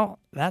bed? Well,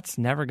 that's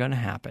never going to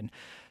happen.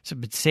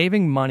 But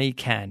saving money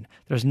can.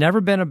 There's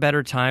never been a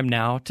better time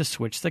now to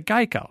switch to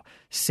Geico.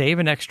 Save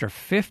an extra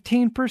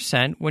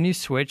 15% when you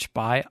switch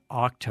by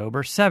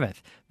October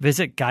 7th.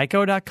 Visit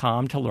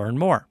geico.com to learn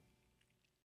more.